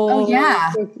all? Oh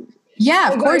yeah.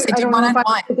 Yeah, of course. I do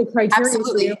one-on-one.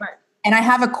 Absolutely. And I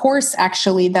have a course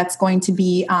actually that's going to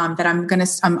be,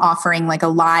 that I'm offering like a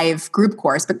live group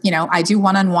course, but I do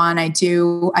one-on-one. I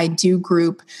do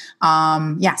group.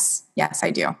 Yes,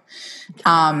 I do.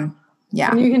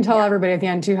 Yeah. And you can tell everybody at the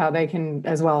end too how they can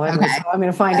as well. Okay. So I'm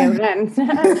going to find out then.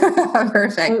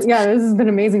 Perfect. Yeah, this has been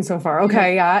amazing so far.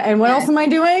 Okay. Yeah. And what else am I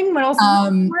doing? What else?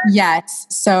 Yes.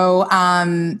 So,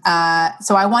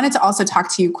 so I wanted to also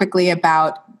talk to you quickly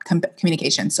about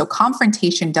communication. So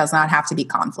confrontation does not have to be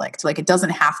conflict. Like it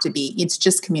doesn't have to be, it's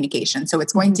just communication. So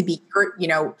it's going to be,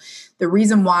 the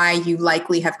reason why you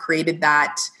likely have created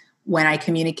that when I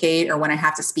communicate or when I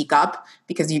have to speak up,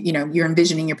 because you're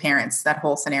envisioning your parents, that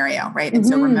whole scenario, right? And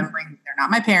so remembering they're not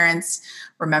my parents,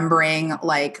 remembering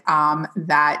that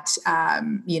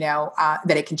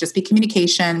it can just be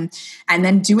communication, and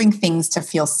then doing things to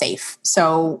feel safe.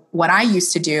 So what I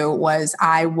used to do was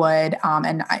I would,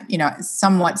 and I,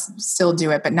 somewhat still do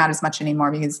it, but not as much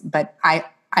anymore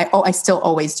I still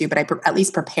always do, but I at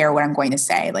least prepare what I'm going to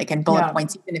say, like in bullet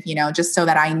points, even if, just so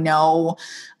that I know,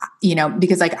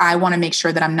 because I want to make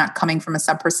sure that I'm not coming from a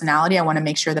sub-personality. I want to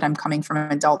make sure that I'm coming from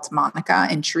an adult Monica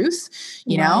in truth,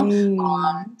 so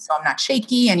I'm not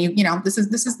shaky. And this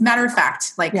is matter of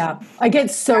fact. Like, I get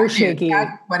so shaky,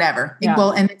 whatever. Yeah.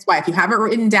 Well, and that's why if you have it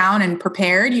written down and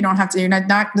prepared, you don't have to, you're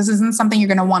not, this isn't something you're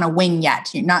going to want to wing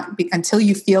yet. You're not, until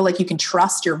you feel like you can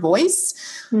trust your voice,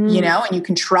 and you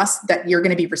can trust that you're going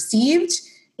to be received.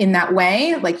 in that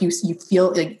way, like you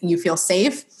feel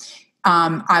safe,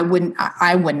 I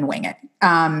wouldn't wing it.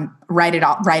 Write it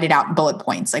out bullet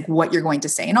points, like what you're going to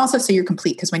say. And also so you're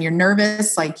complete. Cause when you're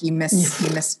nervous, like you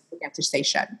forget to say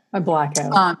shit. I black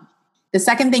out. The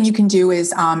second thing you can do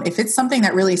is, if it's something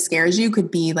that really scares you,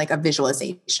 could be like a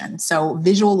visualization. So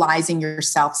visualizing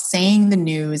yourself saying the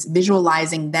news,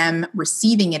 visualizing them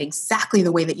receiving it exactly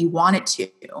the way that you want it to.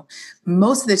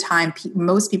 Most of the time,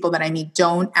 most people that I meet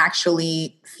don't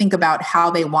actually think about how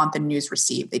they want the news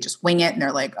received. They just wing it and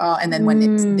they're like, oh, and then when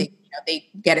they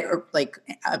get it like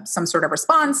some sort of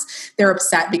response, they're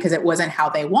upset because it wasn't how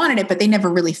they wanted it, but they never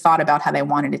really thought about how they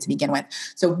wanted it to begin with.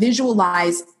 So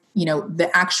visualize, the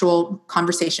actual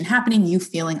conversation happening, you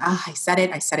feeling, I said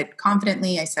it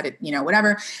confidently, I said it,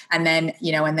 whatever. And then,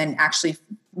 and then actually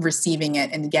receiving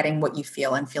it and getting what you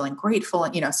feel and feeling grateful.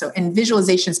 And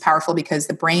visualization is powerful because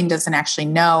the brain doesn't actually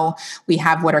know. We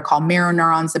have what are called mirror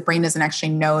neurons. The brain doesn't actually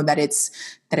know that it's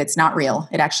not real.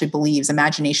 It actually believes,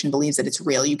 imagination believes that it's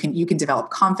real. You can develop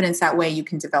confidence that way. You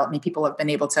can develop, people have been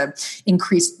able to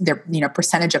increase their,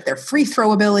 percentage of their free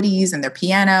throw abilities and their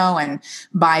piano and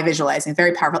by visualizing.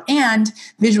 Very powerful. And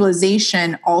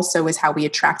visualization also is how we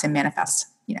attract and manifest.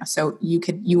 So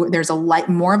there's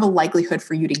more of a likelihood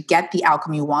for you to get the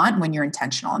outcome you want when you're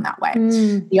intentional in that way.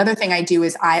 The other thing I do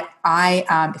is I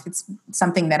if it's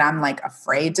something that I'm like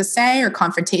afraid to say or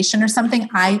confrontation or something,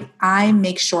 I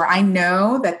make sure I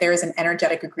know that there is an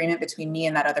energetic agreement between me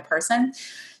and that other person.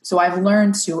 So I've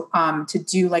learned to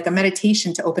do like a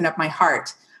meditation to open up my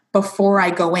heart before I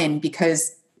go in,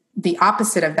 because the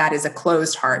opposite of that is a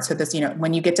closed heart. So this,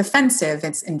 when you get defensive,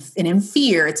 it's in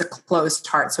fear, it's a closed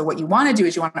heart. So what you want to do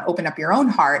is you want to open up your own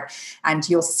heart, and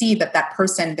you'll see that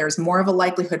person, there's more of a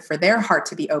likelihood for their heart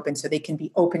to be open, so they can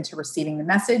be open to receiving the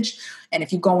message. And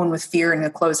if you go in with fear and a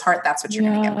closed heart, that's what you're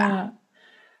going to get back.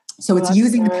 So it's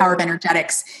using the power of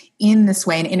energetics in this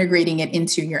way and integrating it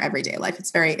into your everyday life.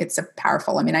 It's a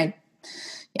powerful, Okay.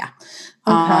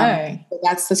 So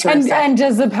that's the sort of stuff. And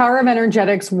does the power of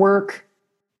energetics work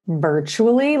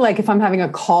virtually? Like if I'm having a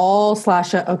call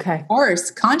okay. Of course.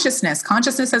 Consciousness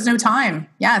has no time.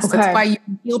 Yes. Okay. That's why you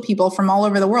heal people from all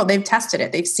over the world. They've tested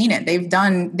it. They've seen it.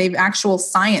 They've actual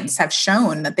science have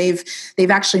shown that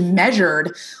they've actually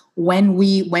measured when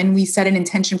we set an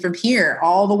intention from here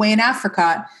all the way in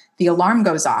Africa, the alarm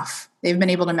goes off. They've been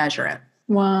able to measure it.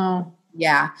 Wow.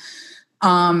 Yeah.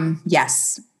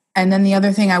 Yes. And then the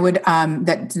other thing I would,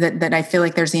 that I feel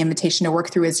like there's the invitation to work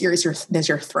through is your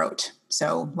throat.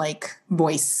 So like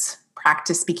voice,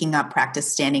 practice speaking up,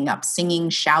 practice standing up, singing,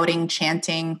 shouting,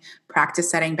 chanting,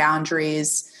 practice setting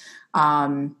boundaries,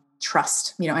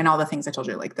 trust, and all the things I told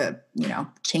you, like the,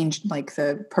 change, like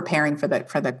the preparing for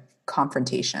the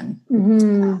confrontation.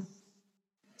 Mm-hmm.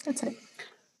 That's it.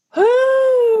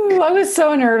 I was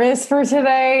so nervous for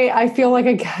today. I feel like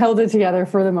I held it together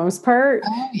for the most part.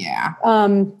 Oh yeah.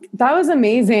 That was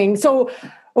amazing. So,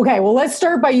 okay, well, let's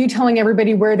start by you telling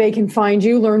everybody where they can find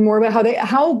you, learn more about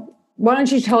why don't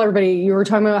you tell everybody, you were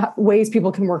talking about ways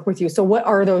people can work with you. So what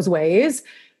are those ways?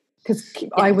 Because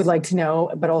I would like to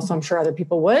know, but also I'm sure other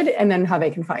people would, and then how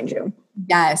they can find you.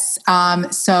 Yes.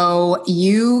 So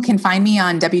you can find me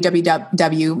on www.monicae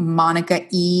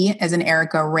as in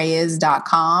Erica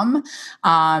Reyes.com.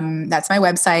 That's my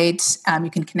website. You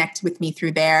can connect with me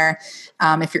through there.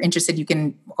 If you're interested, you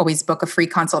can always book a free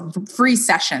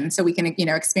session. So we can,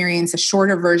 experience a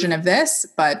shorter version of this,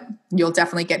 but you'll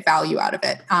definitely get value out of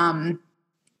it.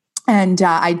 And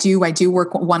I do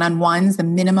work one-on-ones. The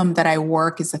minimum that I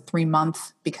work is a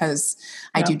 3-month because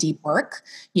I do deep work,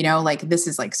 like this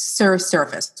is like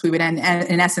surface. We would in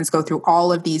essence go through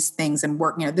all of these things and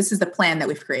work, this is the plan that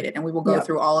we've created, and we will go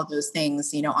through all of those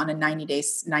things, on a 90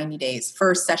 days.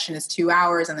 First session is 2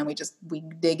 hours. And then we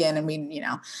dig in and we,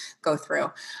 go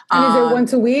through. And is it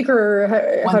once a week or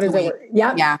how does it work?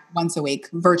 Yeah. Yeah. Once a week,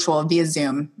 virtual via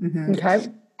Zoom. Mm-hmm. Okay.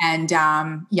 And,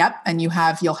 and you'll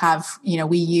have,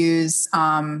 we use,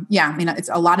 it's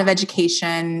a lot of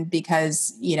education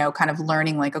because, kind of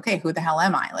learning like, okay, who the hell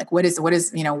am I? Like, what is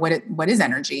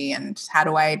energy, and how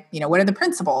do I, what are the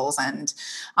principles, and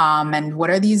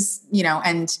what are these,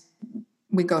 and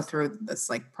we go through this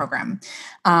like program.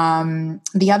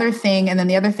 The other thing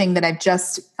that I've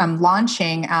just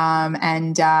launching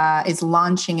is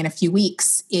launching in a few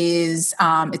weeks is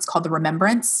it's called the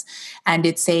Remembrance, and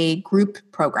it's a group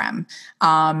program.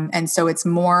 And so it's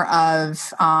more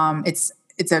of it's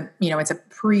a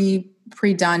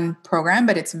pre-done program,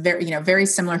 but it's very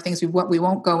similar things. We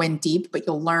won't go in deep, but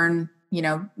you'll learn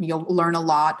a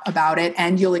lot about it,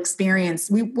 and you'll experience.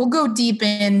 We'll go deep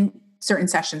in certain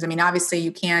sessions. I mean, obviously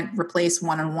you can't replace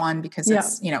one-on-one because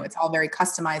it's, it's all very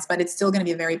customized, but it's still going to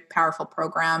be a very powerful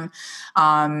program.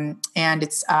 And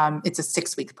it's a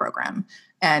 6-week program,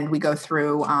 and we go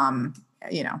through,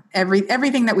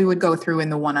 everything that we would go through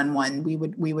in the one-on-one,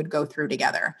 we would go through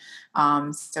together.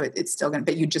 So it's still going to,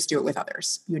 but you just do it with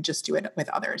others. You would just do it with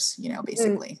others,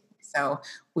 basically. So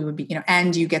we would be,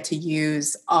 and you get to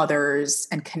use others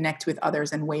and connect with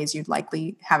others in ways you'd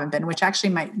likely haven't been, which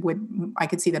actually I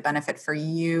could see the benefit for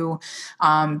you,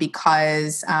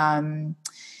 because,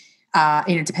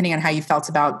 depending on how you felt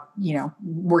about,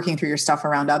 working through your stuff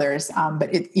around others.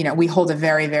 But we hold a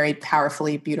very, very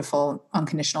powerfully beautiful,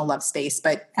 unconditional love space,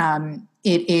 but,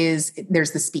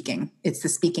 there's the speaking, it's the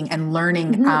speaking and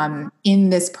learning, in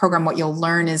this program. What you'll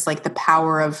learn is like the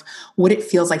power of what it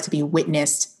feels like to be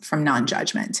witnessed from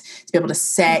non-judgment, to be able to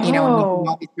say, and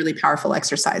all these really powerful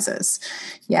exercises.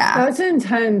 Yeah. That's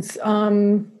intense.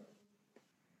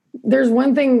 There's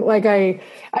one thing, like it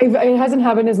hasn't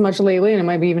happened as much lately, and it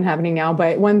might be even happening now,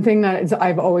 but one thing that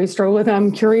I've always struggled with, and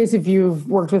I'm curious if you've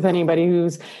worked with anybody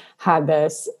who's had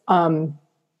this,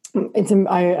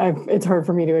 it's hard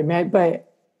for me to admit, but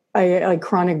I like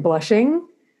chronic blushing.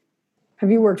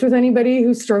 Have you worked with anybody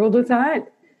who struggled with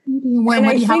that?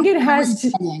 What's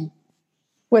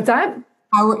that?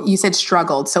 How you said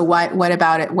struggled. So what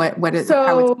about it? What is,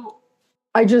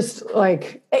 I just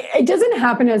like, it doesn't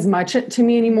happen as much to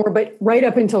me anymore, but right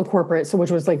up until corporate, so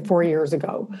which was like 4 years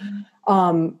ago,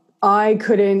 I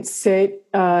couldn't sit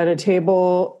at a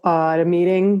table, at a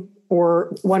meeting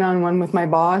or one-on-one with my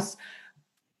boss.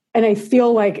 And I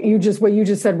feel like what you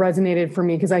just said resonated for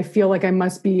me, because I feel like I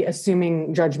must be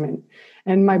assuming judgment,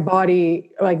 and my body,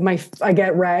 like I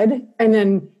get red, and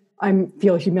then I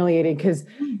feel humiliated because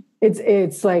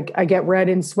it's like I get red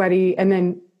and sweaty, and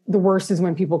then the worst is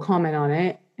when people comment on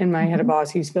it. And I had a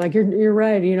boss who used to be like, you're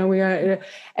red, we got,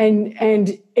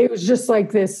 and it was just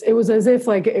like this. It was as if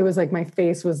like, it was like my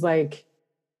face was like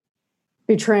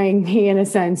betraying me in a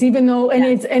sense, even though,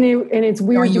 it's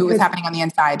weird. Knowing what's happening on the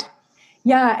inside.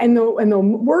 Yeah. And the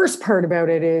worst part about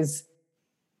it is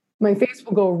my face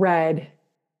will go red.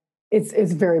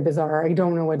 It's very bizarre. I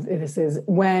don't know what this is.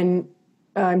 When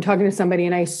I'm talking to somebody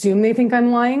and I assume they think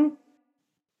I'm lying,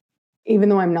 even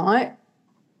though I'm not,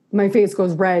 my face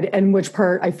goes red, and which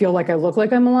part I feel like I look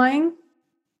like I'm lying.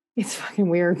 It's fucking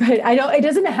weird, but it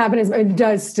doesn't happen it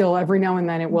does still every now and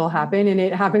then it will happen. And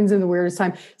it happens in the weirdest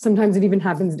time. Sometimes it even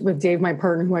happens with Dave, my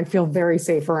partner, who I feel very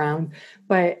safe around.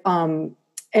 But, and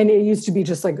it used to be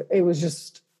just like, it was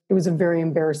a very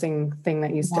embarrassing thing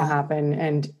that used to happen,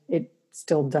 and it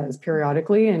still does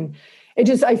periodically. And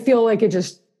I feel like it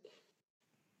just,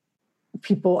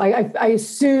 people, I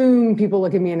assume people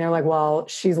look at me and they're like, well,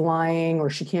 she's lying, or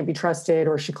she can't be trusted,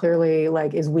 or she clearly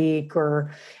like is weak, and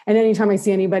anytime I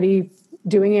see anybody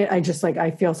doing it,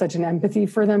 I feel such an empathy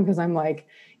for them, because I'm like,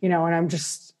 and I'm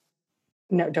just,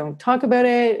 no, don't talk about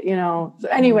it,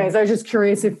 anyways, I was just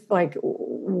curious if like,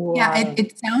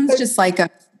 it sounds just like a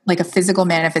physical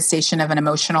manifestation of an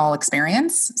emotional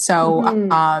experience. So,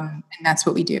 and that's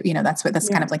what we do. That's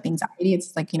kind of like the anxiety.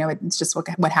 It's like, it's just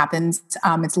what happens.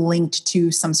 It's linked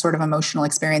to some sort of emotional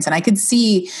experience. And I could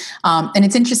see, and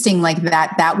it's interesting, like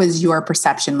that was your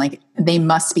perception. Like they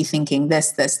must be thinking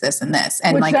this, and this.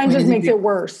 And which then just makes it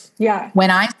worse. Yeah.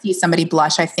 When I see somebody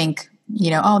blush, I think,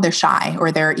 oh, they're shy,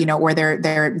 or they're, or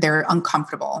they're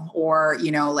uncomfortable, or,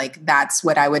 like that's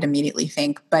what I would immediately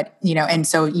think. But, and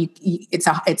so it's,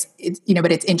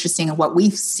 but it's interesting what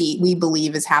we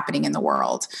believe is happening in the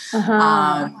world,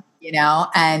 and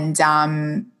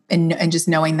just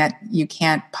knowing that you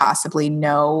can't possibly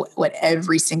know what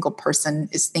every single person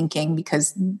is thinking,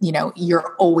 because,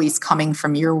 you're always coming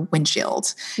from your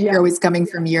windshield. Yeah. You're always coming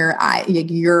from your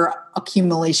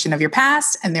accumulation of your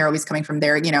past, and they're always coming from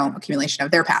their, accumulation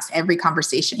of their past. Every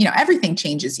conversation, everything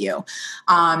changes you.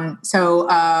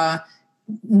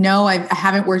 No, I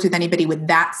haven't worked with anybody with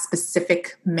that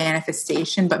specific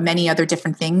manifestation, but many other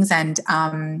different things. And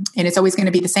it's always going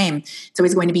to be the same. It's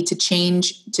always going to be to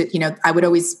change I would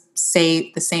always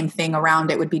say the same thing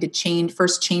around it would be to change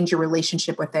your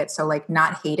relationship with it. So like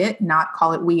not hate it, not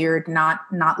call it weird, not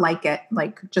like it,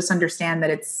 like just understand that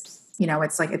it's,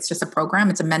 it's like, it's just a program.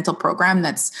 It's a mental program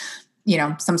that's,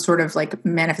 some sort of like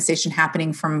manifestation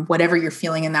happening from whatever you're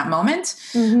feeling in that moment.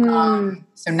 Mm-hmm.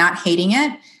 So not hating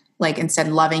it, like instead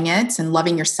loving it and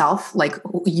loving yourself, like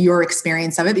your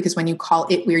experience of it, because when you call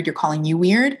it weird, you're calling you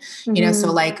weird,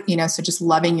 so like, so just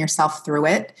loving yourself through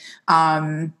it.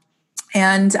 And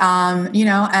that's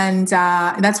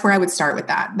where I would start with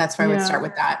that. That's where I would start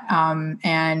with that.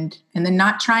 And then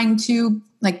not trying to,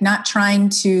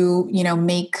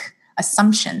 make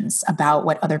assumptions about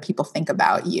what other people think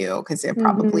about you, because they're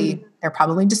probably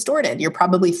distorted. You're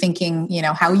probably thinking,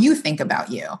 how you think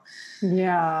about you.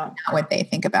 Yeah. Not what they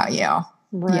think about you.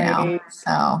 Right.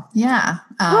 So yeah.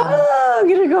 I'm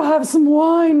going to go have some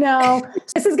wine now.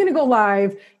 This is going to go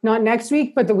live, not next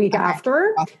week, but the week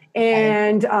after.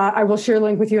 And I will share a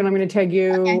link with you, and I'm going to tag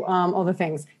you all the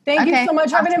things. Thank you so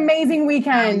much. Have an amazing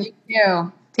weekend. You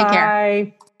too. Take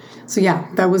care. So yeah,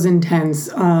 that was intense.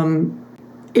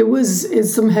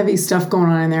 It's some heavy stuff going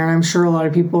on in there, and I'm sure a lot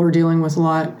of people are dealing with a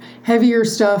lot heavier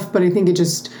stuff, but I think it's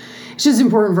just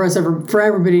important for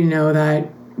everybody to know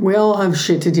that we all have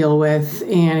shit to deal with,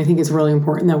 and I think it's really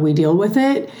important that we deal with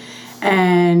it.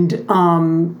 And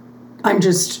I'm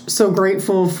just so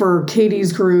grateful for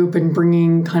Katie's group and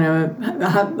bringing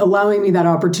allowing me that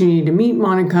opportunity to meet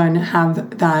Monica and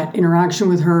have that interaction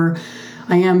with her.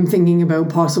 I am thinking about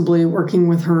possibly working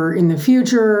with her in the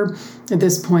future. At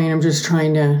this point, I'm just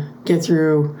trying to get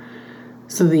through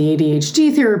the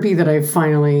ADHD therapy that I've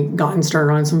finally gotten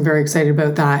started on. So I'm very excited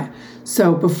about that.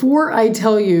 So before I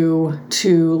tell you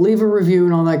to leave a review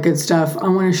and all that good stuff, I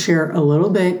want to share a little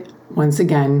bit, once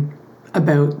again,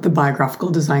 about the Biographical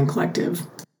Design Collective.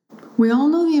 We all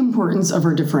know the importance of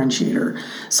our differentiator.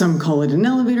 Some call it an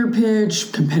elevator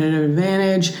pitch, competitive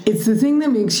advantage. It's the thing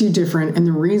that makes you different and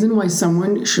the reason why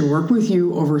someone should work with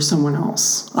you over someone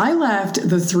else. I left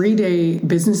the 3-day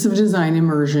Business of Design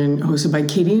immersion hosted by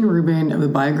Katie and Ruben of the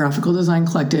Biographical Design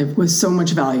Collective with so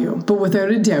much value. But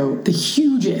without a doubt, the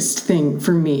hugest thing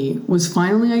for me was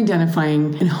finally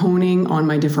identifying and honing on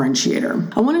my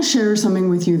differentiator. I want to share something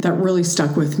with you that really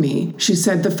stuck with me. She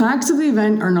said, the facts of the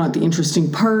event are not the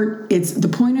interesting part. It's the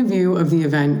point of view of the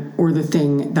event or the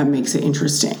thing that makes it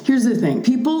interesting. Here's the thing.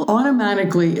 People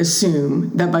automatically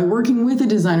assume that by working with a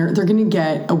designer, they're going to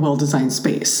get a well-designed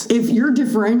space. If your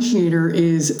differentiator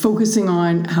is focusing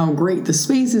on how great the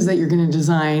space is that you're going to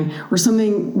design or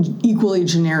something equally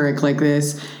generic like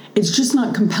this, it's just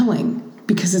not compelling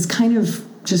because it's kind of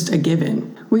just a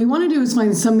given. What you want to do is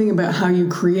find something about how you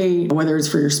create, whether it's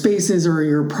for your spaces or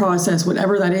your process,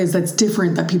 whatever that is, that's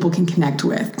different that people can connect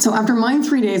with. So after mine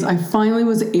 3 days, I finally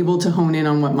was able to hone in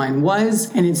on what mine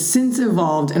was, and it's since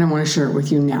evolved, and I want to share it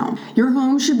with you now. Your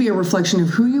home should be a reflection of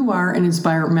who you are and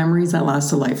inspire memories that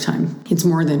last a lifetime. It's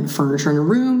more than furniture in a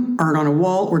room, art on a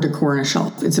wall, or decor on a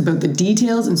shelf. It's about the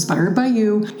details inspired by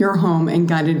you, your home, and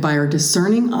guided by our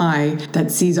discerning eye that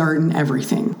sees art in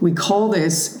everything. We call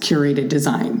this curated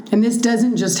design. And this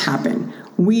doesn't just happen.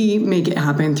 We make it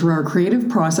happen through our creative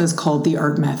process called the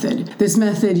ART method. This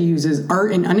method uses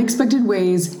art in unexpected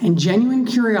ways and genuine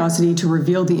curiosity to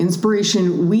reveal the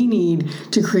inspiration we need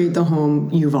to create the home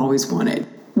you've always wanted.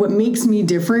 What makes me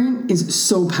different is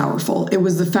so powerful. It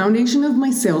was the foundation of my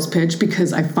sales pitch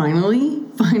because I finally,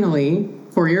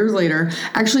 4 years later,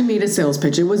 actually made a sales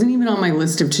pitch. It wasn't even on my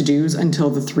list of to-dos until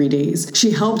the 3 days.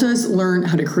 She helped us learn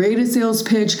how to create a sales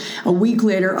pitch. A week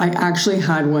later, I actually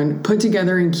had one put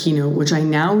together in Keynote, which I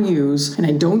now use, and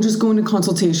I don't just go into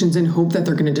consultations and hope that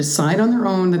they're going to decide on their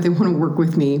own that they want to work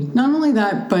with me. Not only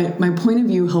that, but my point of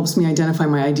view helps me identify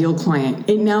my ideal client.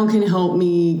 It now can help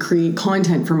me create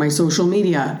content for my social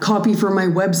media, copy for my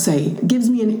website, gives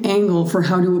me an angle for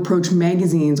how to approach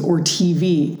magazines or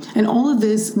TV. And all of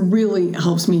this really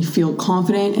helps me feel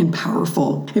confident and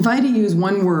powerful. If I had to use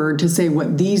one word to say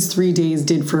what these 3 days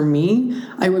did for me,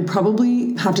 I would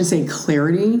probably have to say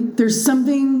clarity. There's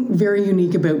something very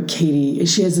unique about Katie.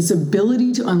 She has this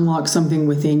ability to unlock something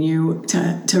within you,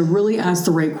 to really ask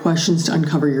the right questions to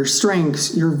uncover your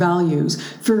strengths, your values,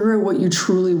 figure out what you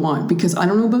truly want. Because I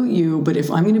don't know about you, but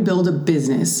if I'm going to build a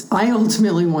business, I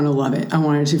ultimately want to love it. I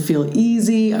want it to feel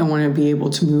easy. I want to be able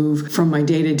to move from my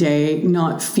day to day,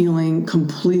 not feeling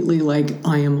completely like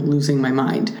I am losing my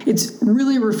mind. It's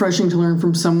really refreshing to learn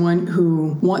from someone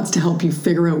who wants to help you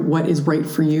figure out what is right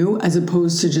for you as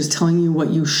opposed to just telling you what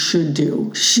you should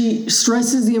do. She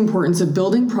stresses the importance of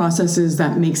building processes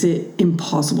that makes it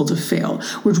impossible to fail,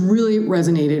 which really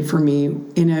resonated for me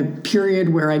in a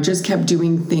period where I just kept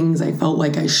doing things I felt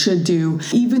like I should do,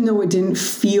 even though it didn't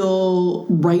feel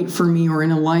right for me or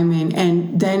in alignment.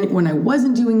 And then when I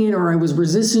wasn't doing it or I was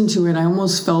resistant to it, I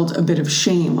almost felt a bit of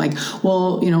shame. Like,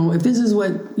 well, if this is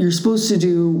what you're supposed to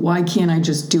do, why can't I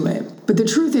just do it? But the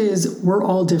truth is, we're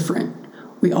all different.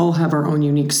 We all have our own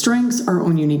unique strengths, our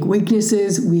own unique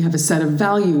weaknesses. We have a set of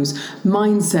values,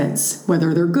 mindsets,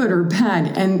 whether they're good or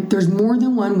bad. And there's more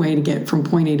than one way to get from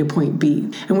point A to point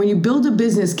B. And when you build a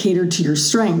business catered to your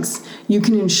strengths, you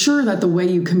can ensure that the way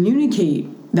you communicate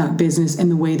that business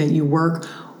and the way that you work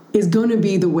is going to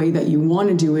be the way that you want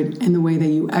to do it and the way that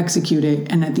you execute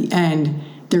it. And at the end,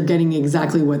 they're getting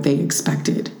exactly what they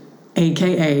expected,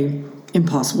 AKA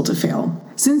impossible to fail.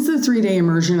 Since the 3-day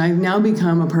immersion, I've now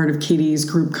become a part of Katie's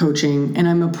group coaching, and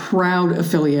I'm a proud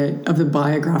affiliate of the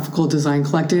Biographical Design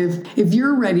Collective. If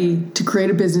you're ready to create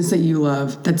a business that you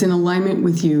love, that's in alignment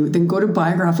with you, then go to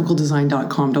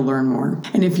biographicaldesign.com to learn more.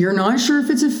 And if you're not sure if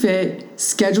it's a fit,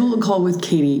 schedule a call with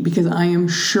Katie, because I am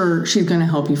sure she's going to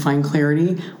help you find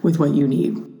clarity with what you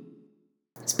need.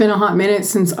 It's been a hot minute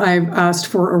since I've asked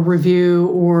for a review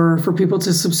or for people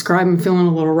to subscribe. I'm feeling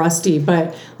a little rusty,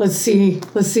 but let's see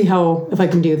if I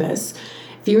can do this.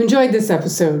 If you enjoyed this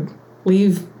episode,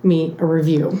 leave me a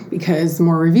review, because the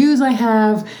more reviews I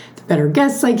have, the better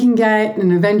guests I can get,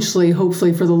 and eventually,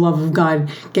 hopefully, for the love of God,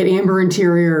 get Amber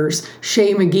Interiors,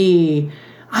 Shay McGee,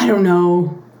 I don't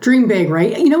know, dream big,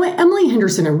 right? You know what? Emily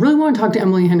Henderson. I really want to talk to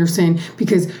Emily Henderson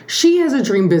because she has a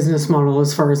dream business model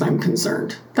as far as I'm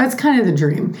concerned. That's kind of the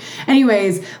dream.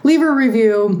 Anyways, leave a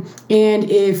review. And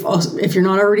if you're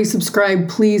not already subscribed,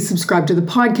 please subscribe to the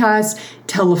podcast,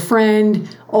 tell a friend,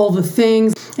 all the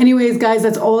things. Anyways, guys,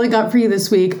 that's all I got for you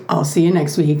this week. I'll see you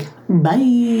next week.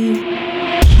 Bye.